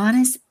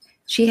Uranus,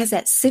 she has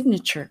that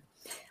signature,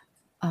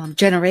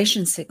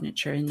 generation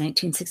signature in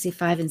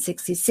 1965 and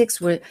 66,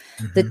 where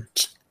the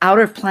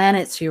outer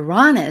planets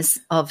Uranus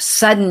of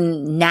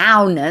sudden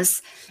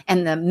nowness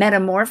and the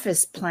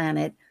metamorphosis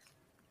planet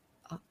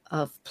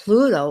of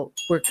Pluto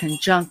were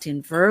conjunct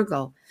in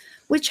Virgo,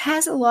 which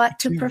has a lot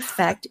to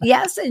perfect.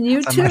 Yes, and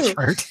you too.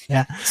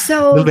 Yeah.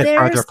 So a little bit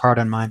farther apart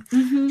on mine.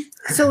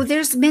 So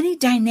there's many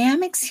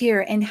dynamics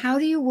here. And how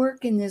do you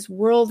work in this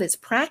world that's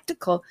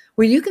practical,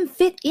 where you can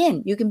fit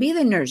in? You can be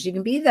the nurse, you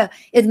can be the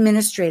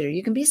administrator,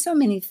 you can be so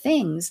many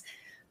things.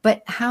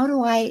 But how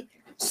do I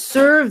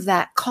serve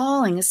that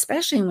calling,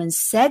 especially when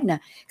SEDNA,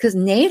 because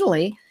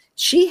natally,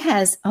 she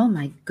has, oh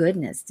my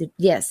goodness,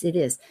 yes, it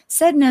is.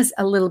 SEDNA's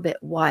a little bit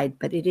wide,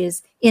 but it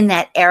is in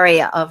that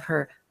area of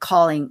her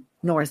calling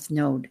north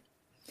node.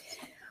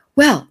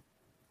 Well,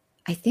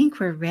 I think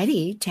we're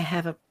ready to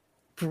have a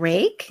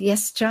break.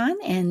 Yes, John?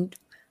 And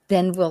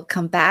then we'll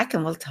come back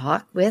and we'll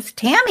talk with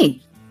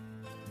Tammy.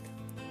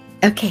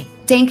 Okay,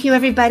 thank you,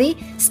 everybody.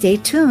 Stay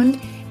tuned.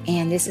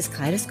 And this is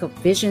Kaleidoscope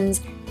Visions,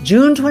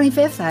 June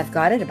 25th. I've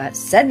got it about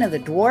SEDNA, the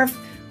dwarf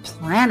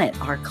planet,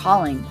 our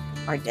calling,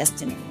 our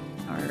destiny.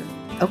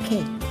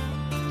 Okay,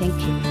 thank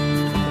you.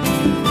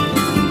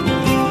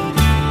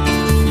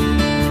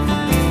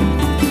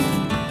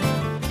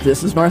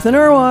 This is Martha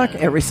Norwalk,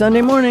 every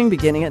Sunday morning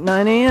beginning at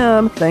 9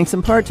 a.m. Thanks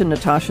in part to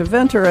Natasha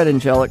Venter at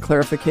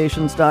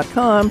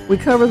AngelicClarifications.com, we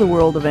cover the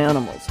world of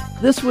animals.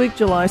 This week,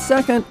 July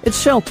 2nd, it's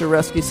Shelter,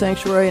 Rescue,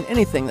 Sanctuary, and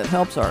anything that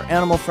helps our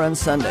Animal Friends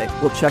Sunday.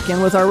 We'll check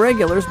in with our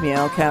regulars,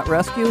 Meow Cat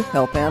Rescue,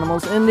 Help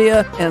Animals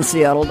India, and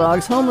Seattle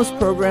Dogs Homeless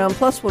Program.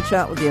 Plus, we'll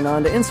chat with the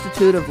Ananda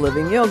Institute of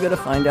Living Yoga to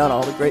find out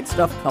all the great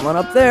stuff coming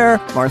up there.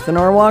 Martha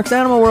Norwalk's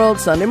Animal World,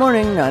 Sunday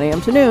morning, 9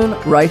 a.m. to noon,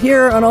 right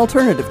here on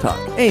Alternative Talk,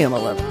 AM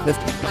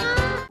 1150.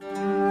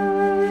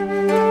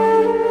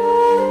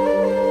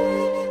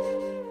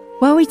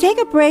 While we take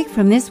a break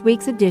from this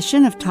week's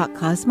edition of Talk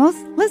Cosmos,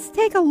 let's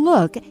take a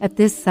look at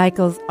this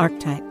cycle's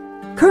archetype.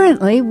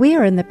 Currently, we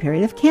are in the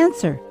period of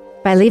Cancer.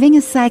 By leaving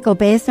a cycle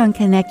based on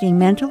connecting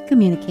mental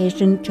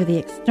communication to the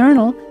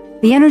external,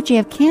 the energy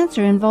of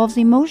Cancer involves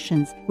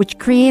emotions, which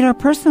create our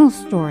personal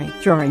story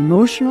through our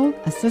emotional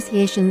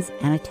associations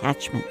and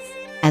attachments.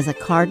 As a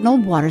cardinal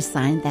water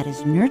sign that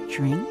is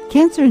nurturing,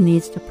 Cancer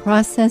needs to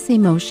process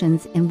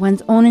emotions in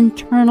one's own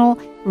internal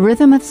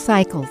rhythm of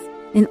cycles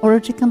in order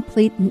to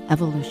complete an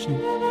evolution.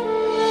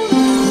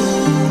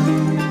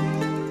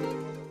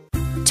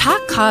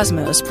 Talk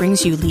Cosmos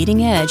brings you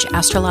leading-edge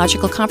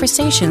astrological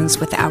conversations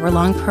with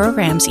hour-long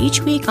programs each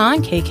week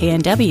on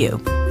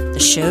KKNW. The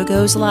show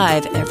goes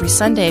live every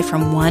Sunday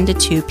from 1 to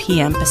 2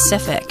 p.m.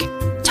 Pacific.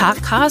 Talk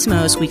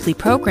Cosmos weekly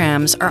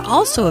programs are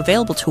also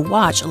available to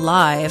watch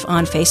live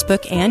on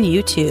Facebook and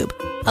YouTube,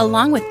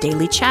 along with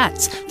daily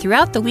chats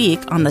throughout the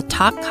week on the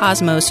Talk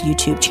Cosmos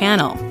YouTube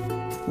channel.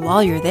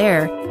 While you're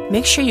there,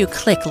 make sure you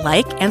click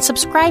like and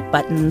subscribe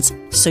buttons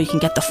so you can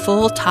get the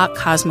full Talk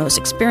Cosmos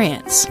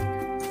experience.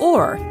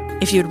 Or,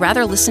 if you'd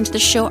rather listen to the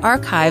show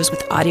archives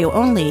with audio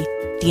only,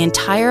 the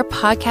entire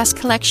podcast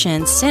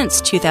collection since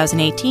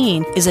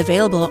 2018 is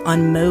available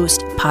on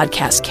most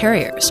podcast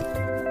carriers.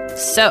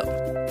 So,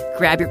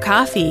 grab your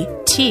coffee,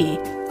 tea,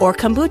 or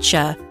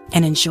kombucha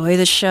and enjoy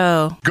the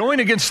show. Going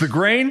against the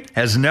grain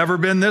has never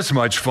been this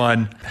much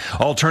fun.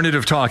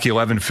 Alternative Talk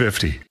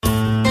 1150.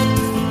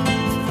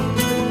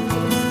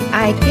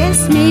 I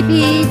guess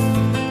maybe,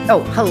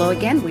 hello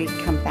again. We've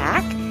come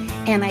back.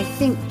 And I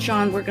think,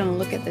 John, we're going to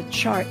look at the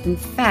chart. In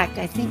fact,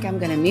 I think I'm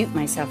going to mute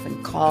myself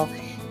and call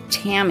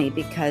Tammy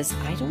because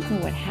I don't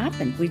know what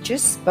happened. We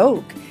just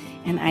spoke,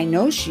 and I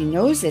know she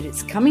knows that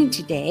it's coming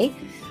today.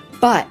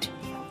 But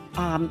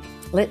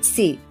let's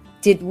see.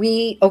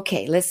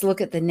 Let's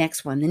look at the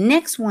next one. The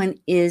next one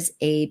is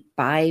a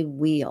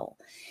bi-wheel.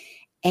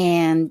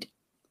 And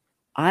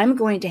I'm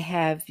going to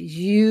have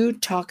you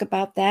talk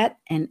about that,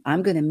 and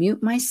I'm going to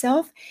mute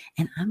myself,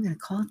 and I'm going to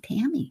call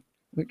Tammy.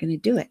 We're going to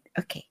do it.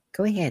 Okay,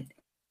 go ahead.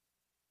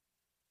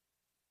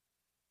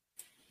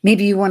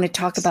 Maybe you want to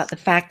talk about the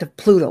fact of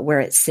Pluto, where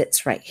it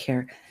sits right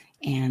here.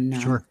 And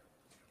sure.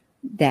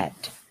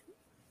 That.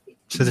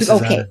 So this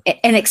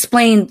and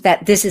explain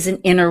that this is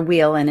an inner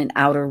wheel and an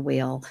outer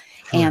wheel,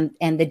 sure.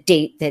 and the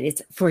date that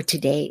it's for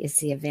today is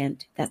the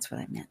event. That's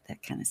what I meant,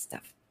 that kind of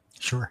stuff.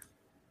 Sure.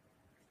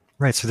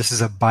 Right, so this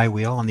is a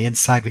bi-wheel. On the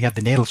inside, we have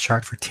the natal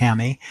chart for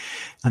Tammy.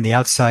 On the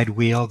outside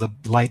wheel, the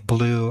light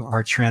blue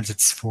are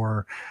transits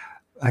for,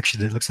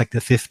 actually, it looks like the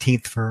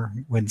 15th for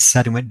when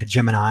Saturn went into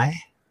Gemini.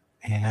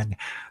 And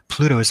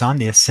Pluto is on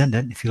the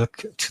ascendant. If you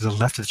look to the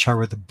left of the chart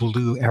where the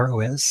blue arrow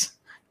is,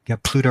 you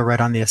got Pluto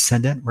right on the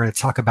ascendant. We're going to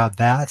talk about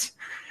that.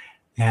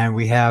 And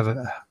we have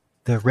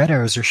the red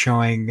arrows are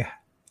showing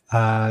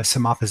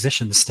some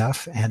opposition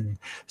stuff and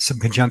some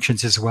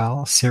conjunctions as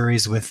well.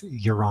 Ceres with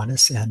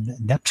Uranus and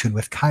Neptune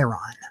with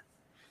Chiron.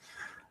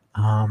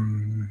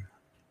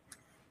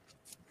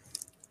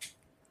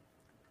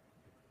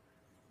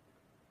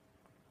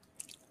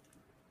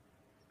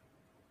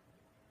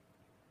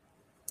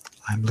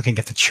 I'm looking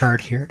at the chart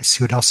here to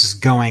see what else is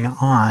going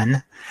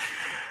on.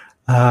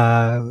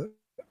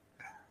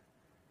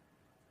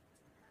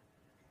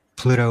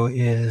 Pluto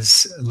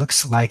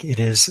looks like it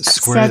is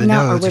square to the SEDNA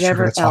nose. or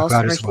whatever else.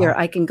 Or here, well.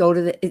 I can go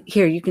to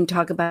here. You can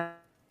talk about.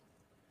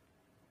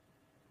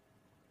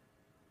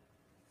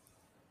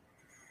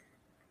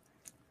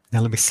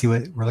 Now let me see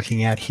what we're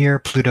looking at here.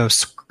 Pluto.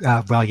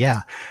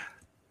 We're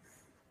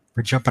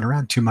jumping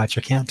around too much.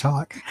 I can't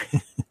talk.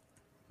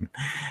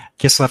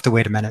 Guess we'll have to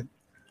wait a minute.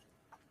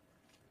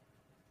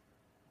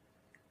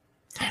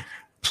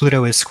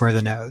 Pluto is square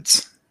the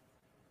nodes.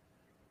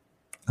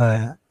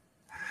 I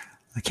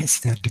can't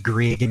see that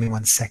degree. Give me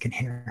 1 second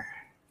here.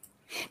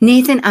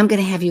 Nathan, I'm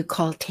going to have you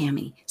call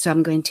Tammy. So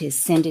I'm going to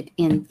send it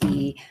in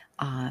the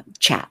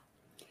chat.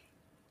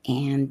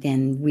 And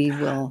then we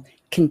will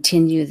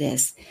continue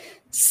this.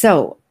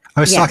 So I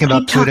was talking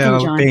about Pluto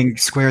John. being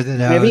square the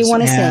Whatever you nose,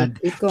 want to say.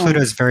 and Keep going.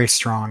 Pluto's very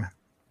strong.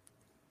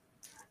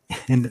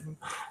 And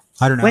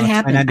I don't know. What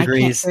happened? 29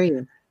 degrees. I can't hear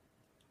you.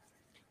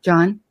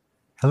 John?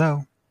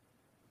 Hello?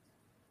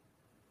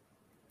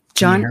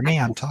 John, Can you hear me?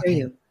 I'm I can't talking.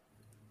 hear you.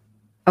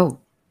 Oh.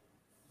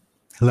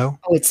 Hello?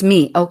 Oh, it's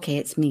me. Okay,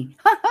 it's me.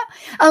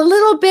 A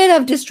little bit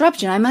of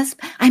disruption. I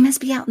must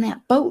be out in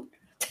that boat.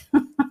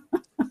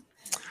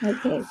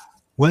 Okay.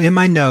 Well, in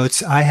my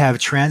notes, I have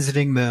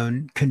transiting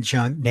moon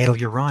conjunct natal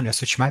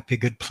Uranus, which might be a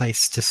good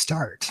place to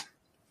start.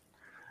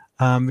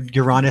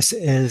 Uranus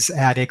is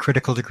at a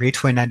critical degree,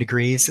 29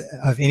 degrees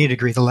of any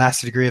degree, the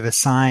last degree of a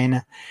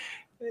sign.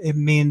 It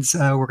means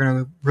we're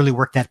going to really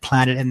work that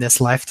planet in this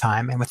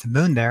lifetime. And with the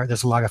moon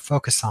there's a lot of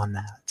focus on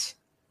that.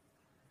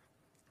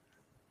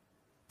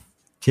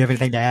 Do you have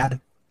anything to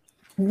add?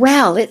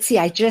 Well, let's see.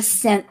 I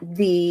just sent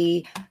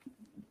the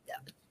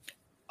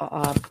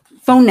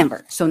phone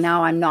number. So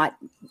now I'm not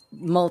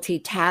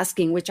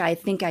multitasking, which I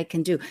think I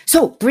can do.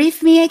 So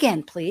brief me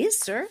again, please,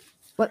 sir.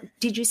 What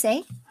did you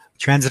say?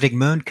 Transiting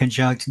moon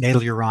conjunct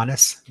natal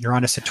Uranus.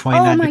 Uranus at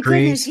 29 oh, my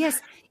degrees. Goodness,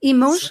 yes.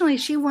 Emotionally,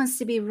 she wants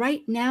to be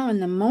right now in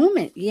the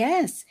moment.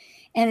 Yes.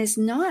 And it's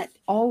not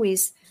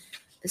always.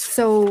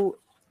 So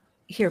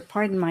here,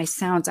 pardon my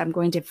sounds. I'm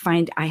going to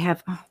find,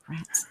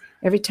 rats.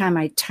 Every time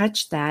I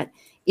touch that,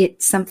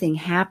 something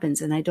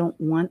happens and I don't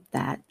want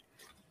that.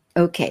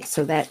 Okay.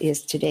 So that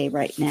is today,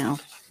 right now.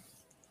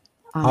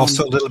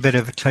 Also a little bit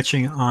of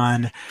touching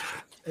on,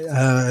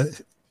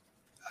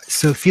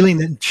 so feeling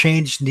that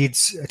change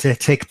needs to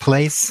take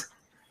place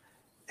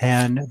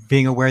and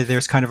being aware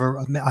there's kind of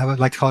I would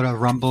like to call it a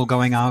rumble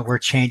going on where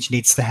change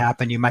needs to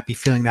happen. You might be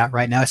feeling that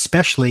right now,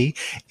 especially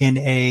in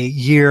a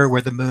year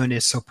where the moon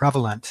is so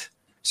prevalent.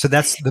 So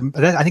I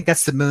think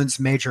that's the moon's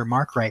major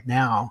mark right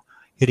now,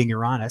 hitting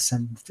Uranus.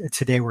 And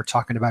today we're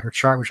talking about her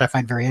chart, which I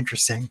find very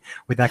interesting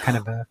with that kind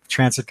of a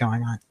transit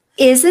going on.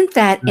 Isn't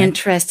that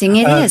interesting?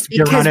 It is,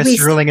 because Uranus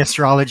ruling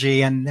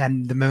astrology and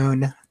the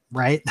moon,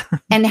 right?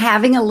 And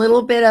having a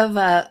little bit of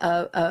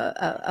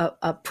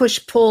a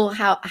push pull.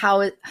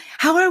 How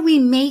are we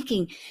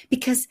making?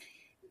 Because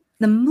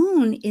the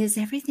moon is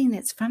everything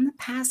that's from the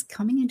past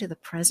coming into the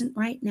present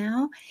right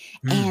now.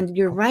 And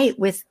you're right,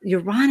 with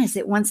Uranus,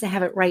 it wants to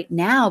have it right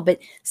now, but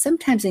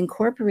sometimes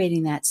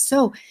incorporating that.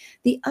 So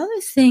the other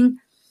thing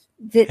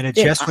and it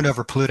just went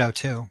over Pluto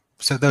too.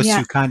 So those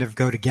two kind of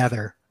go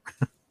together.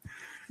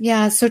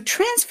 Yeah, so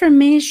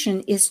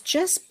transformation is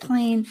just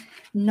plain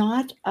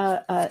not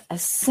a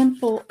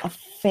simple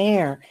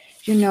affair.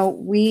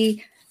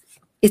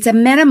 It's a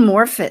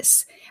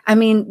metamorphosis. I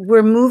mean,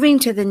 we're moving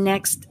to the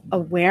next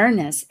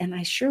awareness, and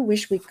I sure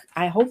wish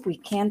I hope we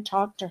can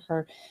talk to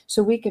her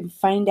so we can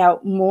find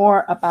out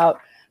more about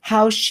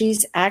how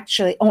she's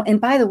actually. Oh, and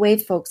by the way,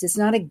 folks, it's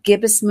not a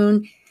gibbous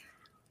moon.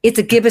 It's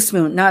a gibbous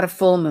moon, not a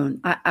full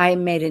moon. I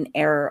made an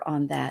error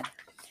on that.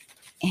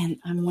 And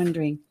I'm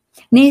wondering,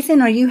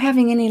 Nathan, are you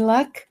having any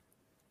luck?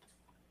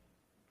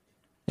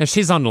 Yeah,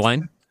 she's on the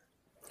line.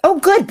 Oh,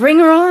 good. Bring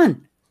her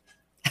on.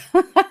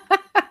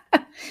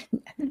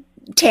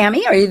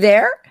 Tammy, are you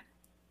there?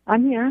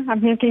 I'm here.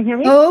 Can you hear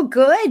me? Oh,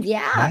 good. Yeah.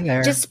 Hi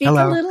there. Just speak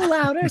Hello. a little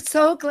louder.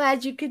 So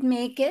glad you could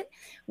make it.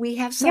 We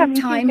have some me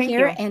too. time Thank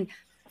here. you. And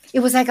it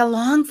was like a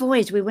long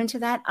voyage. We went to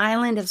that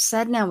island of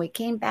SEDNA and we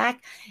came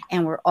back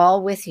and we're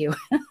all with you.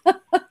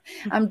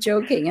 I'm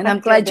joking. And I'm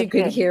glad you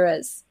could hear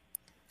us.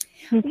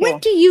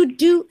 What do you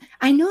do?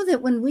 I know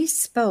that when we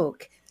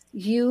spoke,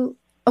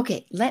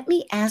 okay, let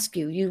me ask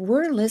you, you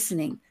were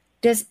listening.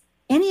 Does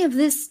any of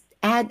this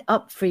add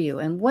up for you?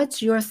 And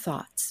what's your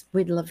thoughts?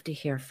 We'd love to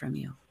hear from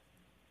you.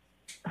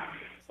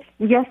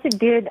 Yes, it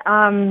did.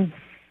 I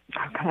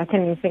can't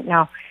even think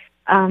now.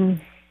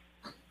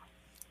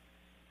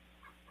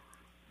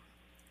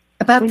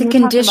 About the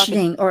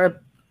conditioning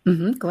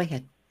go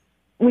ahead.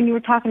 When you were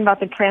talking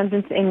about the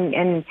transits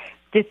and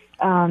this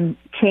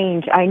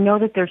change, I know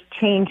that there's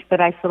change,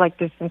 but I feel like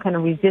there's some kind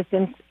of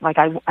resistance. Like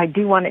I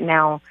do want it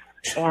now,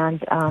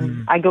 and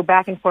I go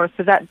back and forth.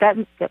 So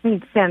that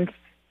makes sense,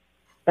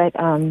 but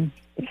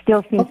it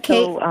still seems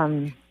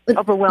so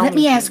overwhelming. Let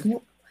me ask.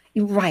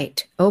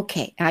 Right.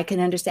 Okay. I can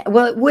understand.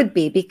 Well, it would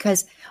be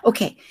because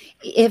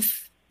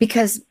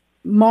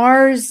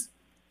Mars,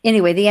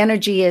 anyway, the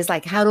energy is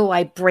like, how do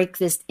I break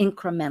this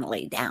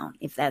incrementally down?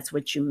 If that's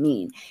what you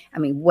mean. I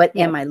mean, what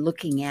am I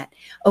looking at?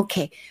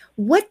 Okay.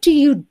 What do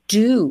you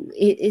do?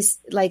 It is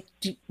like,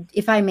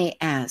 if I may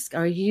ask,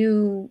 do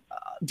you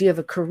have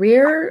a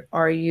career?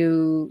 Do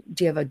you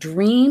have a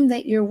dream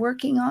that you're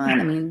working on?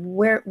 I mean,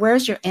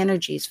 where's your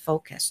energies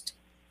focused?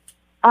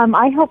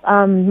 I help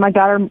my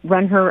daughter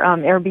run her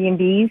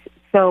Airbnbs.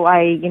 So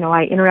I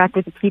interact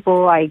with the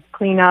people. I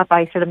clean up.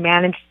 I sort of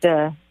manage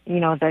the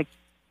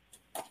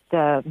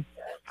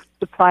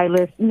supply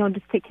list.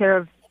 Just take care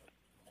of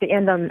the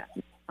end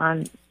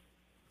on.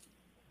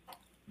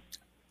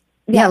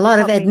 Yeah, a lot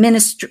of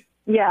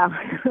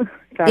Yeah.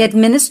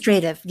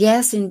 Administrative.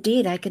 Yes,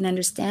 indeed. I can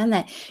understand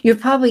that. You're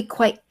probably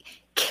quite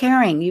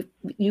caring.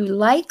 You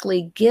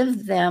likely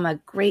give them a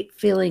great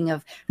feeling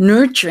of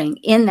nurturing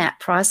in that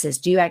process.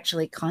 Do you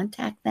actually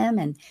contact them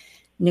and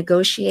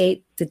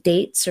negotiate the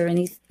dates or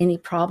any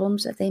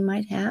problems that they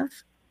might have?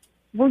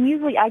 Well,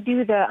 usually I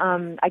do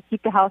I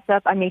keep the house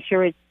up. I make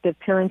sure the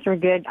appearance are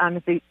good.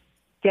 If the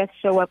guests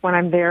show up when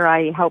I'm there,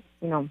 I help,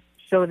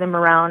 show them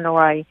around,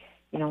 or I,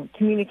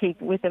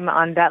 communicate with them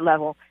on that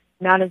level.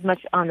 Not as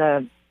much on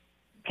the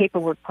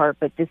paperwork part,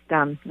 but just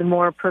the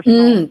more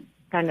personal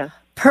kind of.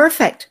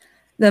 Perfect.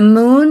 The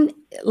moon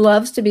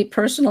loves to be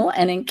personal,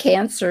 and in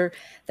Cancer,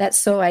 that's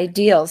so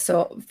ideal.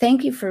 So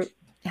thank you for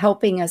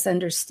helping us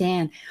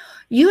understand.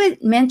 You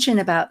had mentioned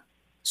about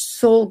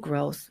soul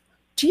growth.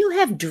 Do you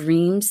have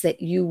dreams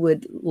that you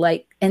would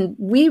like? And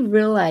we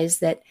realize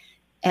that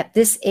at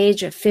this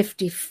age of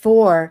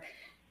 54,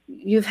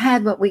 you've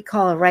had what we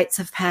call a rites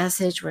of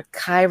passage where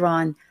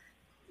Chiron,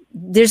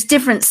 there's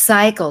different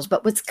cycles,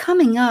 but what's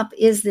coming up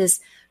is this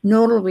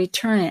nodal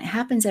return. It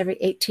happens every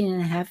 18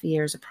 and a half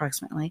years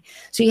approximately.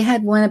 So you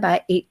had one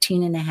about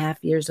 18 and a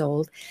half years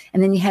old,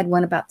 and then you had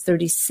one about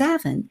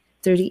 37,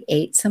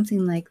 38,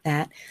 something like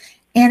that.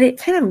 And it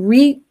kind of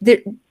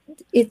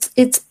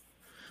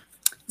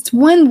it's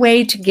one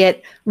way to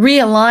get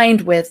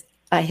realigned with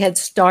a head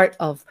start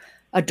of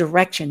a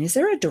direction. Is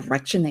there a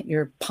direction that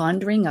you're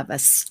pondering of a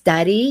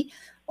study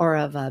or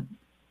of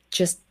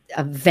just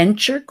a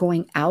venture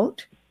going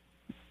out?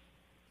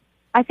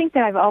 I think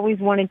that I've always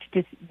wanted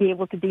to just be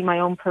able to be my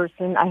own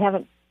person. I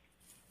haven't,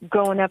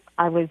 growing up,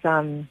 I was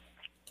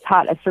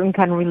taught a certain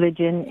kind of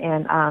religion,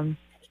 and I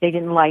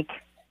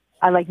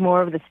like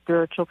more of the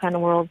spiritual kind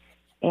of world.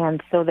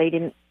 And so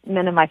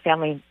none of my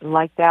family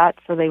liked that.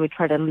 So they would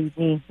try to lead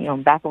me,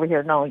 back over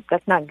here. No,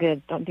 that's not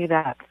good. Don't do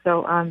that.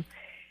 So I'm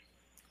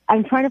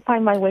trying to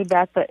find my way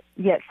back, but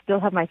yet still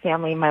have my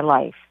family in my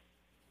life.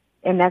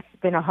 And that's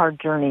been a hard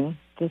journey,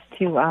 just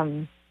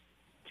to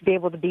be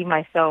able to be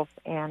myself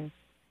and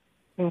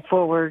move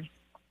forward,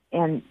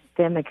 and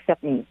them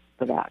accept me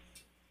for that.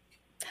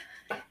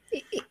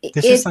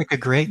 This is like a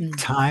great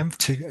time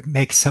to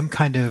make some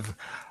kind of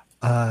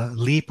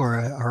leap or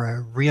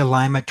a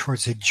realignment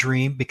towards a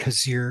dream,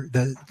 because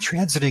the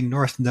transiting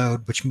north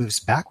node, which moves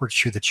backwards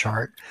through the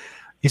chart,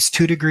 is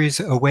 2 degrees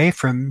away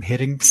from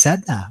hitting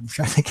SEDNA, which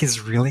I think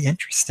is really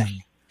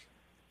interesting.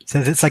 So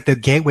it's like the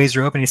gateways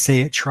are open. You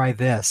say, try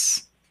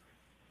this.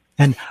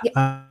 And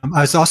I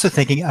was also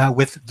thinking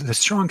with the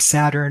strong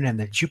Saturn and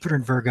the Jupiter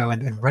and Virgo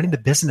and running the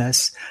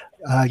business,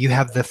 you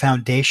have the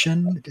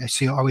foundation.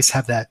 So you always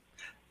have that.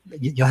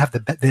 You'll have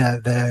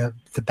the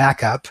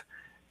backup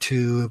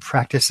to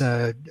practice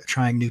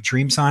trying new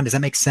dreams on. Does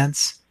that make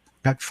sense?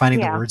 I'm not finding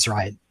the words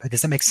right, but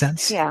does that make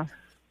sense? Yeah,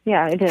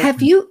 it is.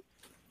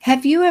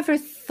 Have you ever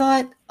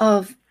thought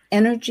of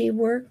energy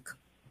work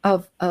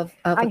of a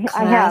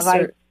class?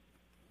 I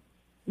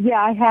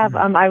have.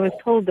 I was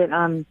told that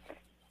I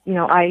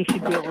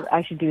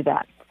should do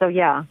that. So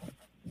yeah.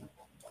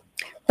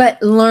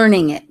 But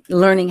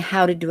learning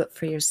how to do it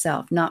for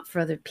yourself, not for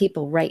other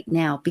people right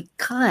now,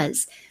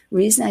 because the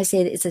reason I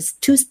say that it's a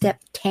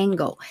 2-step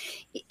tango.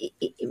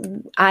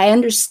 I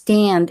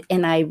understand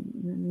and I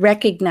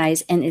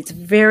recognize, and it's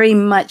very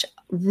much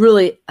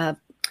really,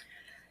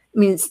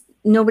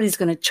 nobody's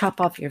going to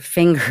chop off your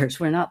fingers.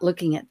 We're not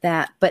looking at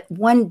that. But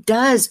one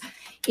does,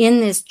 in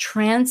this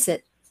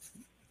transit,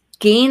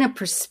 gain a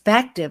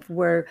perspective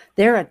where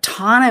their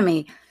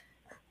autonomy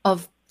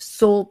of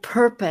soul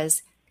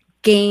purpose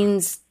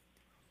gains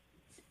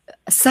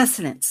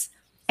sustenance,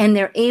 and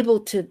they're able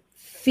to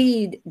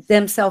feed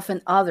themselves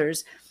and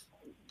others.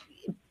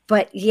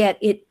 But yet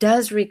it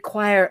does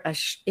require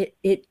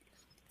it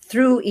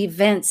through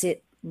events.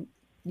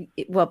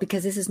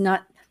 Because this is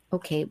not,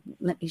 okay,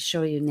 let me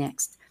show you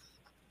next.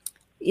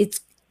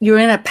 You're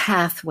in a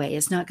pathway.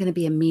 It's not going to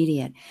be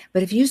immediate.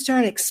 But if you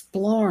start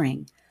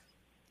exploring,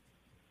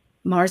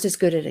 Mars is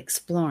good at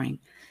exploring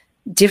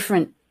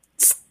different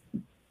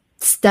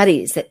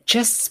studies that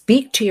just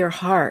speak to your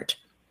heart,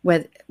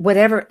 with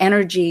whatever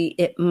energy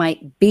it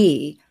might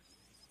be,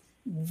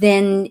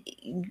 then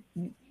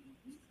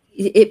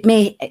it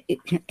may.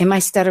 Am I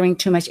stuttering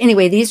too much?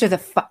 Anyway, these are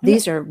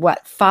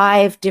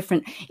 5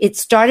 different. It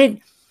started.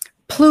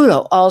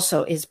 Pluto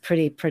also is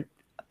pretty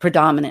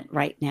predominant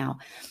right now,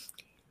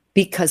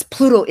 because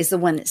Pluto is the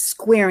one that's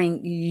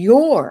squaring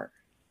your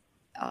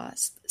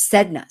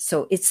SEDNA.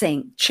 So it's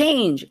saying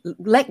change,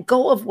 let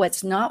go of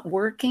what's not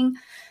working.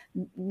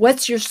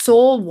 What's your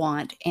soul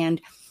want? And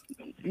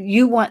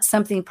you want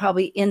something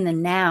probably in the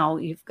now.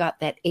 You've got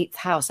that 8th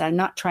house. I'm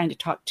not trying to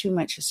talk too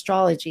much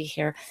astrology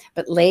here,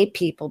 but lay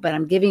people, but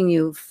I'm giving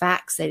you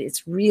facts that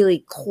it's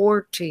really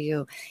core to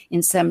you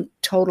in some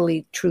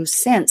totally true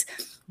sense.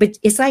 But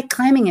it's like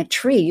climbing a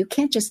tree. You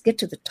can't just get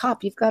to the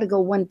top. You've got to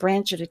go one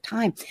branch at a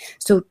time.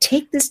 So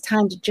take this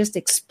time to just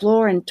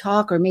explore and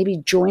talk, or maybe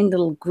join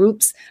little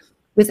groups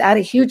without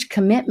a huge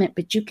commitment,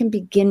 but you can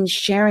begin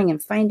sharing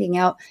and finding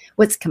out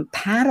what's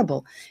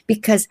compatible,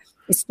 because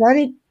it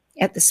started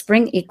at the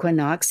spring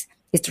equinox.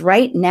 It's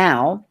right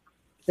now,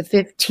 the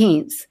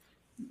 15th.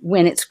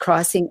 when it's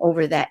crossing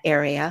over that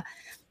area.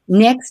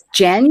 Next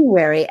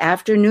January,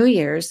 after New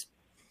Year's,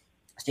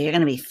 so you're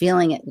going to be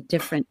feeling it in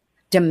different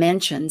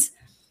dimensions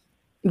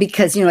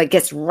because, it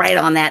gets right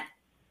on that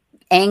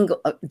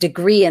angle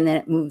degree and then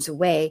it moves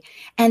away.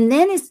 And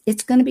then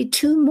it's going to be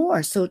 2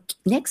 more. So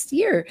next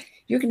year,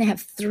 you're going to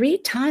have 3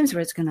 times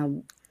where it's going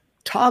to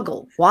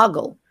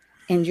woggle,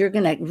 and you're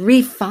going to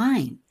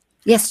refine.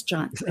 Yes,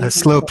 John.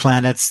 Slow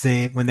planets,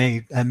 when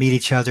they meet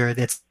each other,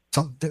 it's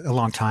a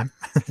long time.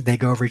 They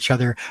go over each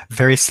other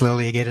very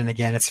slowly again and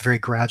again. It's a very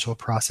gradual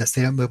process.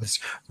 They don't move as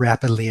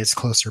rapidly as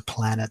closer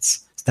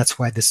planets. That's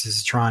why this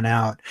is drawn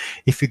out.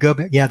 If you go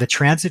back, the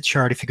transit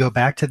chart, if you go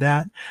back to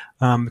that,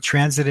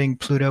 transiting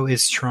Pluto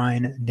is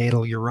trine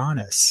natal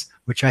Uranus,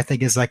 which I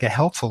think is like a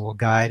helpful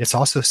guide. It's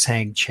also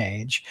saying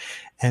change.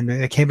 And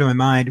it came to my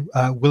mind,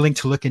 willing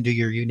to look into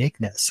your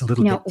uniqueness a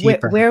little bit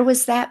deeper. Where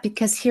was that?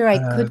 Because here I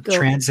could go.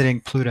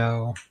 Transiting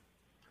Pluto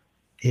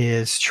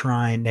is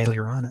trine natal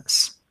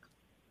Uranus.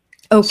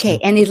 Okay,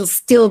 and it'll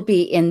still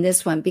be in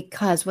this one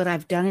because what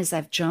I've done is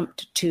I've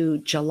jumped to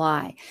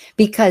July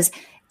because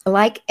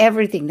like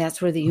everything,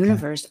 that's where the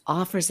universe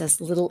offers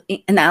us little,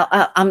 and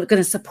I'm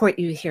going to support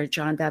you here,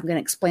 John, but I'm going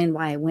to explain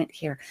why I went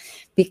here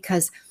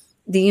because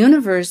the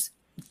universe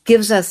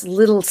gives us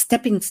little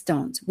stepping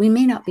stones. We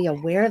may not be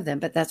aware of them,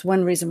 but that's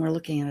one reason we're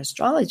looking at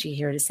astrology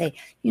here to say,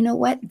 you know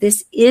what,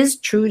 this is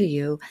true to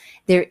you.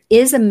 There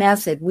is a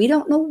method. We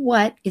don't know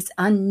what, it's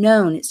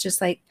unknown. It's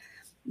just like,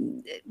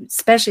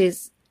 especially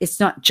it's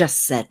not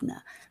just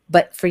SEDNA,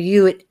 but for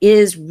you, it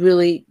is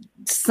really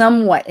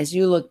somewhat, as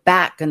you look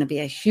back, going to be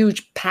a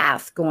huge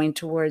path going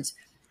towards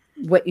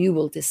what you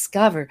will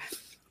discover.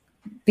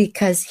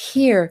 Because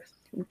here,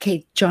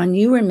 okay, John,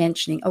 you were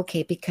mentioning,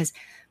 because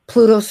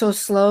Pluto's so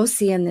slow,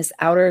 see in this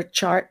outer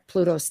chart,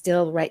 Pluto's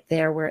still right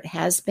there where it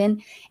has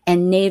been,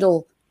 and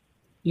natal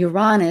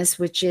Uranus,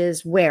 which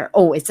is where?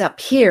 Oh, it's up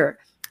here,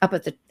 up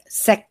at the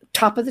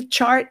top of the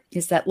chart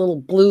is that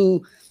little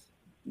blue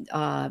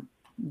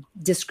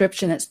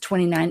description that's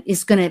 29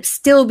 is going to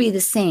still be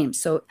the same.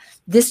 So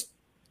this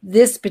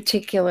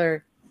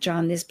particular,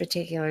 John, this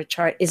particular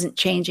chart isn't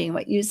changing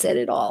what you said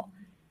at all.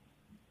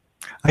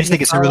 I just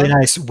think it's a really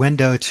nice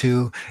window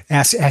to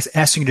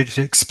asking you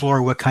to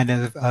explore what kind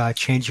of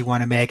change you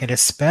want to make, and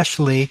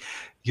especially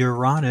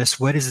Uranus,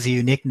 what is the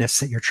uniqueness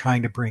that you're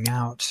trying to bring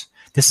out?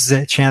 This is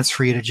a chance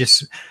for you to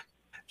just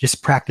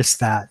practice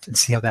that and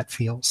see how that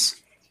feels.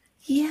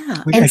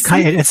 Yeah. It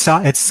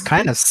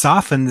kind of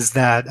softens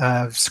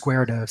that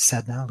square to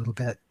SEDNA a little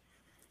bit.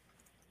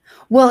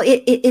 Well,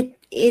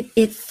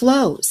 it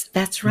flows.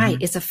 That's right.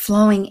 Mm-hmm. It's a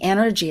flowing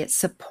energy. It's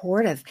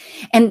supportive.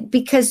 And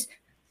because,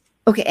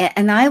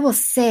 and I will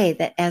say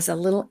that as a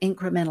little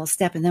incremental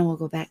step, and then we'll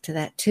go back to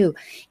that too.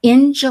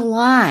 In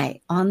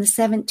July, on the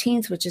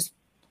 17th, which is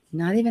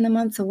not even a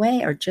month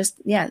away, or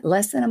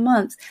less than a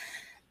month,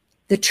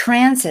 the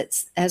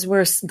transits, as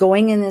we're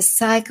going in this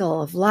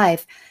cycle of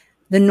life,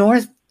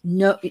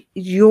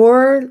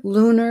 your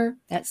lunar,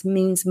 that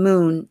means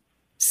moon,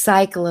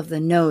 cycle of the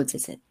nodes,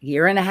 it's a 1.5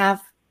 year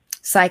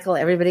cycle.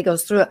 Everybody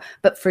goes through it.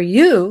 But for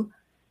you,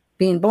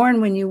 being born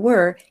when you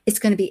were, it's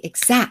going to be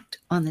exact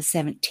on the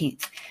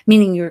 17th,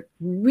 meaning you're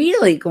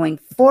really going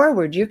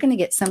forward. You're going to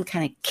get some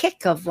kind of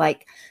kick of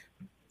like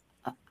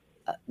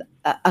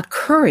a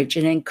courage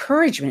and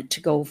encouragement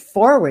to go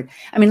forward.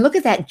 I mean, look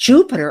at that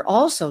Jupiter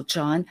also,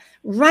 John,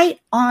 right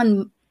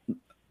on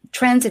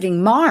transiting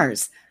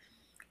Mars.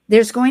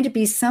 There's going to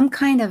be some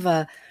kind of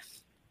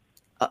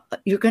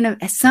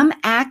some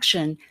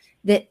action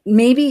that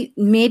maybe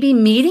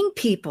meeting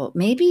people,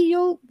 maybe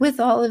you'll, with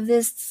all of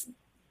this,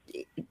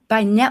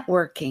 by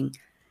networking.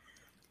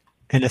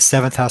 In a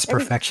 7th house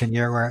perfection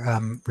year where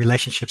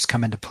relationships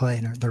come into play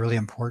and they're really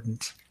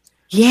important.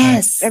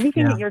 Yes.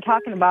 Everything that you're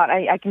talking about,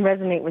 I can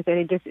resonate with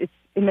it.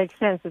 It makes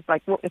sense. It's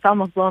like, it's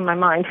almost blowing my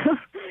mind.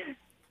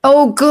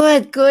 Oh,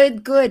 good.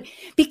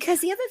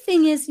 Because the other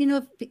thing is,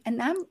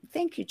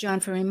 thank you,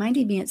 John, for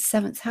reminding me it's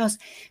 7th house,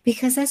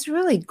 because that's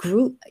really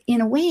group, in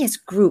a way it's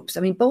groups. I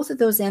mean, both of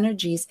those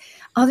energies,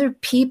 other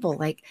people,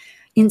 like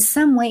in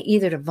some way,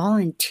 either to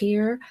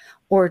volunteer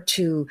or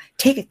to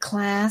take a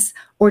class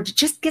or to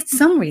just get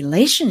some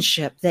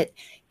relationship that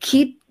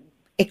keep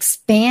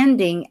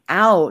expanding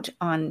out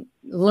on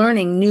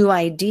learning new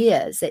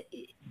ideas, that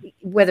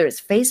whether it's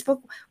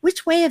Facebook,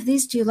 which way of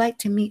these do you like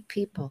to meet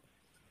people?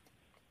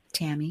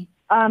 Tammy?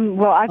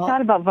 Well, I've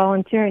thought about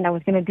volunteering. I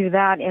was going to do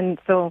that, and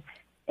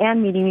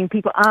meeting new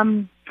people.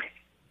 I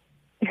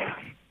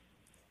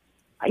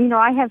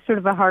have sort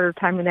of a harder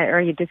time in that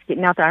area, just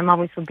getting out there. I'm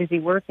always so busy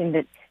working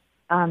that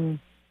I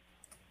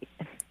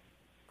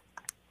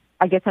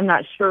guess I'm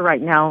not sure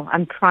right now.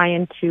 I'm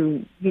trying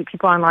to meet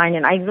people online,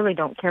 and I really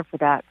don't care for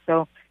that.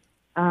 So,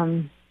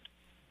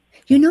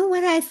 you know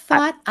what I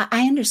thought?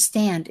 I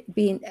understand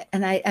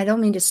and I don't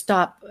mean to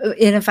stop.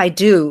 And if I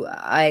do,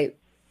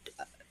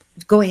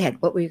 go ahead.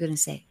 What were you going to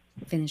say?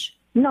 Finish.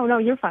 No,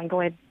 you're fine.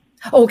 Go ahead.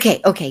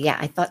 Okay. Yeah,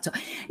 I thought so.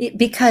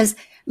 Because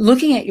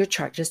looking at your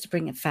chart, just to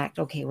bring it fact,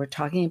 we're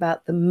talking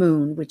about the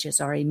moon, which is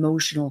our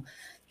emotional,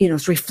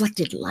 it's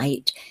reflected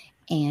light.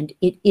 and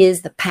it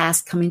is the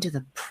past coming to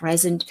the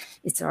present.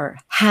 It's our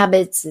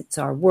habits, it's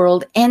our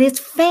world, and it's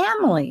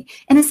family,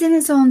 and it's in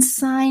its own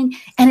sign,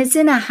 and it's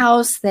in a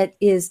house that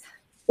is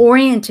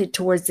oriented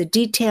towards the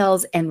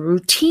details and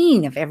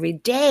routine of every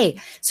day.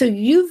 So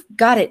you've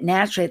got it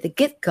naturally at the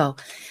get-go.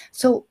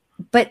 So,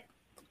 but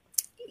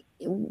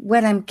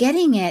what I'm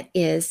getting at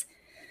is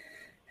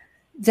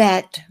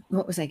that,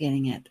 what was I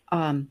getting at?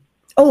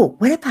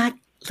 What about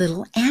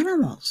little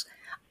animals?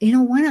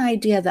 One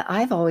idea that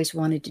I've always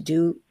wanted to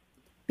do,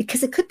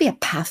 because it could be a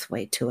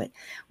pathway to it,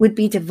 would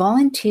be to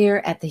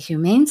volunteer at the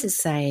Humane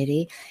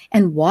Society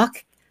and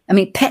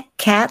pet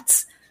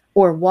cats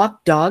or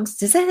walk dogs.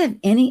 Does that have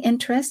any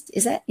interest?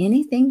 Is that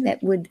anything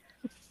that would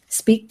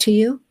speak to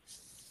you?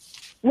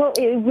 Well,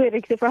 it would,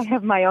 except for I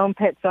have my own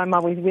pet, so I'm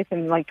always with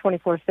him like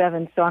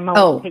 24/7, so I'm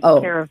always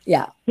taking care of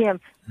him.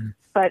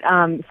 But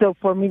so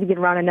for me to get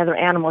around another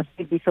animal,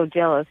 he'd be so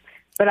jealous.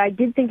 But I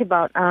did think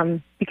about,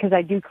 because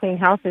I do clean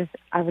houses,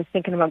 I was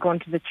thinking about going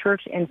to the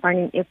church and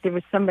finding if there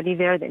was somebody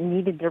there that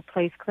needed their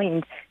place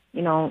cleaned,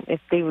 if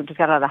they just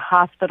got out of the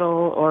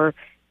hospital or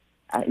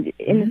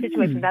in the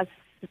situation. That's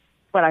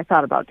what I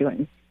thought about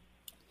doing.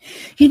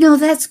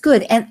 That's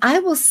good. And I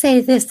will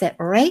say this, that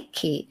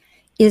Reiki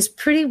is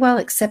pretty well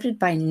accepted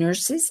by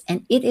nurses,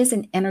 and it is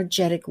an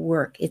energetic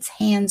work. It's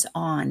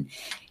hands-on.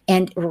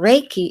 And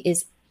Reiki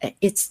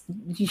it's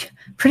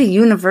pretty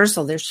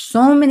universal. There's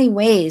so many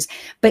ways,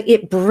 but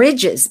it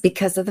bridges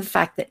because of the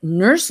fact that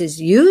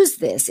nurses use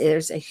this.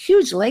 There's a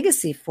huge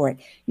legacy for it.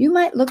 You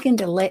might look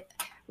into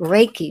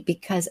Reiki,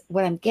 because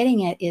what I'm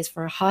getting at is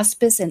for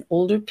hospice and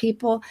older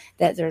people,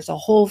 that there's a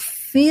whole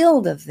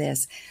field of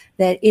this,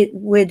 that it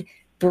would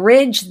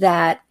bridge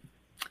that.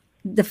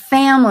 The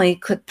family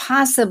could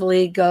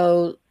possibly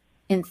go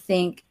and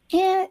think,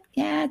 yeah,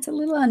 it's a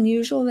little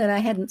unusual that I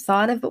hadn't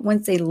thought of. But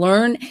once they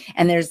learn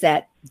and there's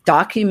that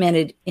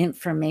documented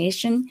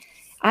information,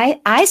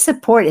 I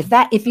support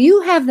if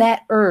you have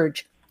that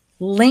urge,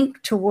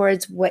 link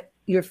towards what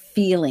you're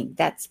feeling.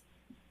 That's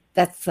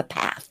the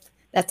path.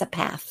 That's a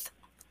path.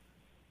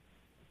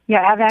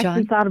 Yeah, I've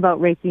actually thought about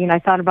Reiki, and I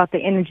thought about the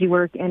energy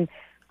work, and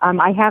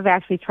I have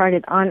actually tried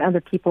it on other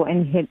people,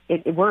 and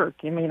it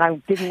worked. I mean, I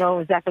didn't know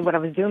exactly what I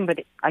was doing, but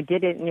I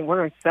did it, and it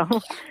worked.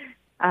 So,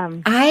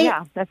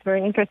 that's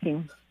very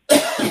interesting.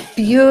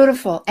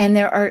 Beautiful. And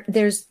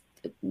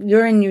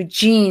you're in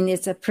Eugene.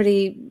 It's a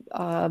pretty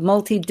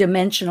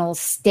multi-dimensional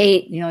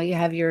state. You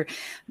have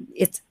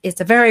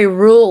it's a very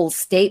rural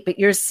state, but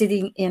you're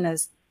sitting in a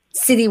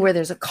city where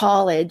there's a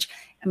college.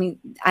 I mean,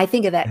 I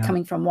think of that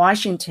coming from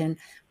Washington,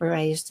 where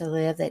I used to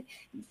live, that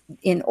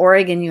in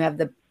Oregon, you have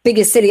the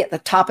biggest city at the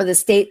top of the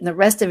state, and the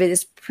rest of it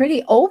is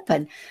pretty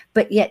open,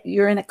 but yet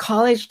you're in a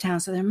college town,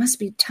 so there must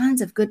be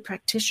tons of good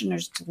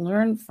practitioners to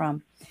learn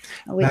from.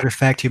 Matter of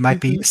fact, you might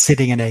be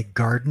sitting in a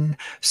garden.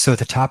 So at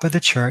the top of the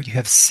chart, you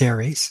have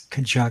Ceres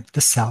conjunct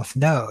the South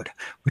Node,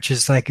 which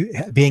is like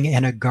being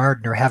in a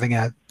garden or having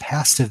a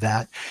past of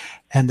that,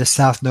 and the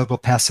South Node will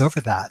pass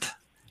over that.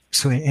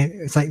 So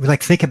it's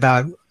like think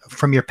about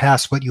from your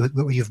past what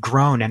you've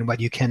grown and what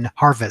you can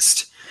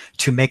harvest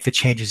to make the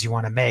changes you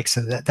want to make.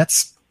 So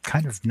that's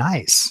kind of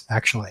nice,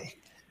 actually.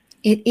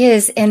 It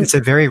is, and it's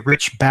a very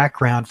rich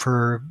background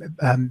for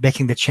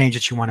making the change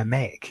that you want to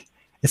make.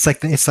 It's like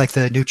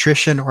the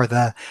nutrition or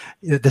the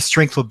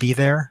strength will be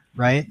there,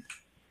 right?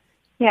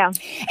 Yeah.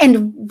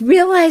 And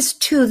realize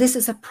too, this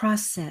is a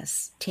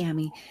process,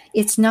 Tammy.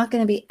 It's not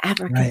going to be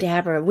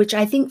abracadabra, right, which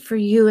I think for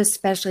you,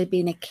 especially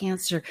being a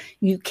Cancer,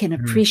 you can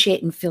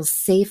appreciate and feel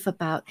safe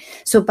about.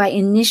 So by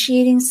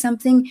initiating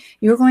something,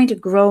 you're going to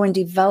grow and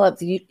develop.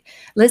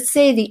 Let's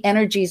say the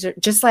energies are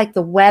just like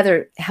the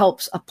weather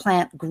helps a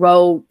plant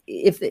grow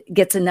if it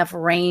gets enough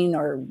rain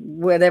or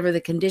whatever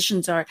the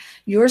conditions are.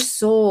 Your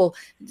soul,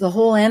 the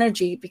whole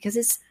energy, because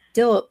it's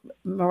still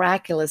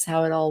miraculous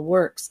how it all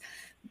works.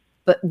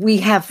 But we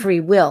have free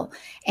will.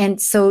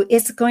 And so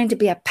it's going to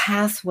be a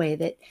pathway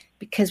that,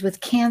 because with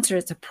Cancer,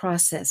 it's a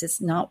process. It's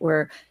not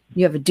where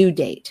you have a due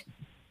date.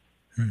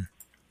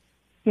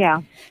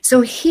 Yeah.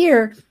 So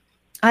here,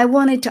 I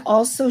wanted to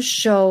also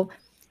show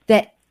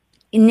that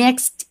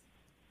next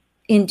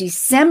in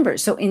December,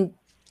 so in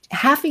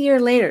half a year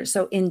later,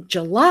 so in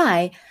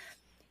July,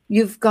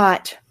 you've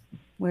got,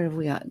 where have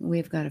we got?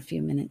 We've got a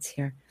few minutes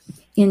here.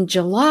 In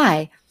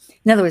July,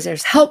 in other words,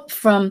 there's help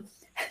from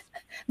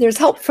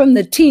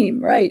the team,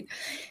 right?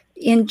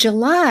 In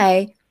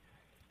July,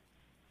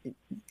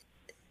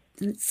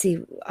 let's see,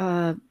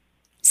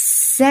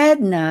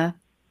 SEDNA.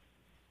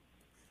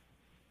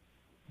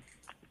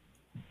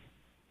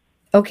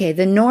 Okay,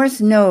 the North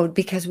Node,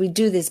 because we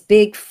do this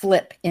big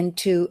flip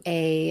into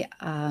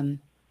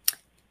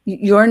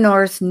your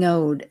North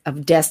Node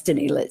of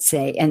destiny, let's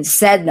say, and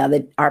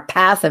SEDNA, our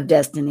path of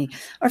destiny,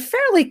 are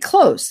fairly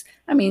close.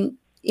 I mean,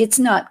 it's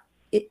not,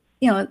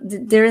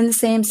 they're in the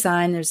same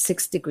sign. They're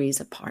 6 degrees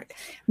apart,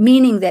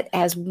 meaning that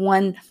as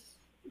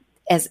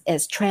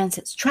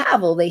transits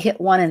travel, they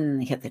hit one and then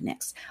they hit the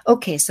next.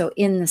 Okay, so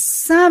in the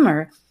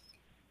summer,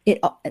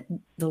 the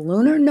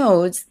lunar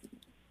nodes,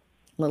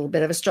 a little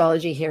bit of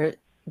astrology here,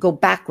 go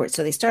backwards.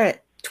 So they start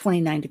at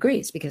 29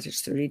 degrees because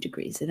there's 30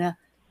 degrees in a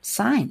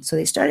sign. So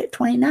they start at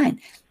 29.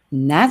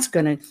 And that's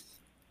going to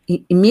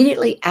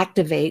immediately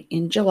activate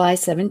in July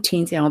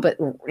 17th, but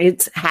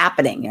it's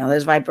happening,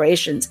 there's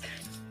vibrations.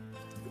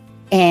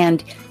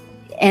 And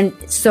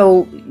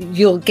so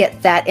you'll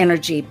get that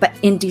energy. But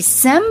in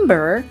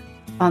December,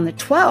 on the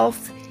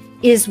 12th,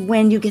 is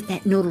when you get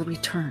that nodal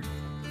return.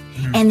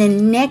 And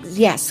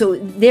then so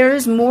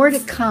there's more to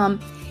come.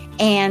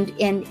 And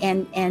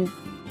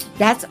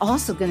that's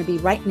also going to be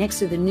right next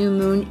to the new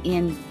moon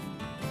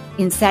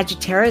in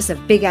Sagittarius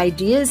of big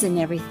ideas and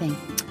everything.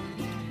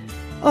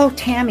 Oh,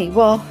 Tammy,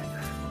 well.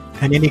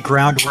 And any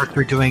groundwork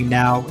we're doing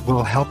now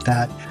will help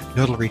that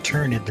nodal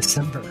return in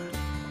December.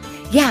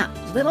 Yeah,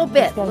 a little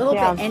bit.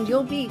 And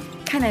you'll be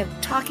kind of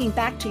talking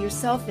back to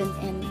yourself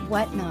and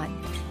whatnot.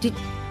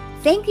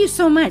 Thank you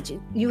so much.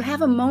 You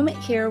have a moment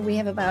here. We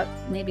have about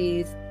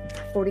maybe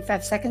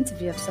 45 seconds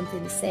if you have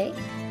something to say.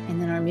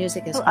 And then our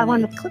music is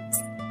going to eclipse.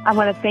 I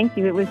want to thank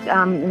you. It was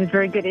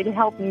very good. It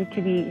helped me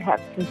to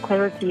have some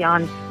clarity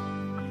on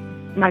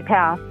my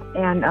path.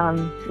 And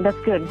that's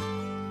good.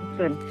 That's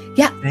good.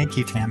 Yeah. Thank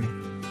you, Tammy.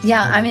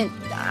 Yeah, I mean,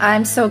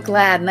 I'm so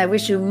glad, and I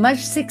wish you much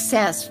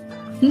success.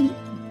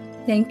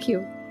 Thank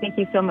you. Thank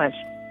you so much.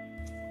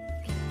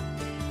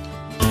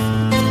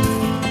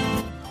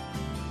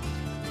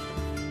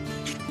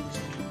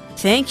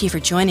 Thank you for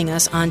joining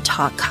us on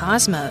Talk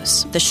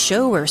Cosmos, the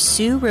show where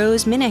Sue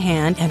Rose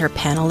Minahan and her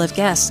panel of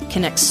guests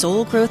connect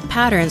soul growth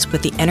patterns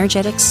with the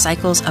energetic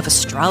cycles of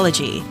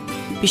astrology.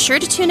 Be sure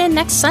to tune in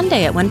next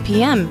Sunday at 1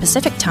 p.m.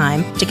 Pacific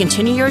Time to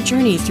continue your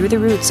journey through the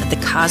roots of the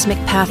cosmic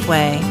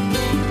pathway.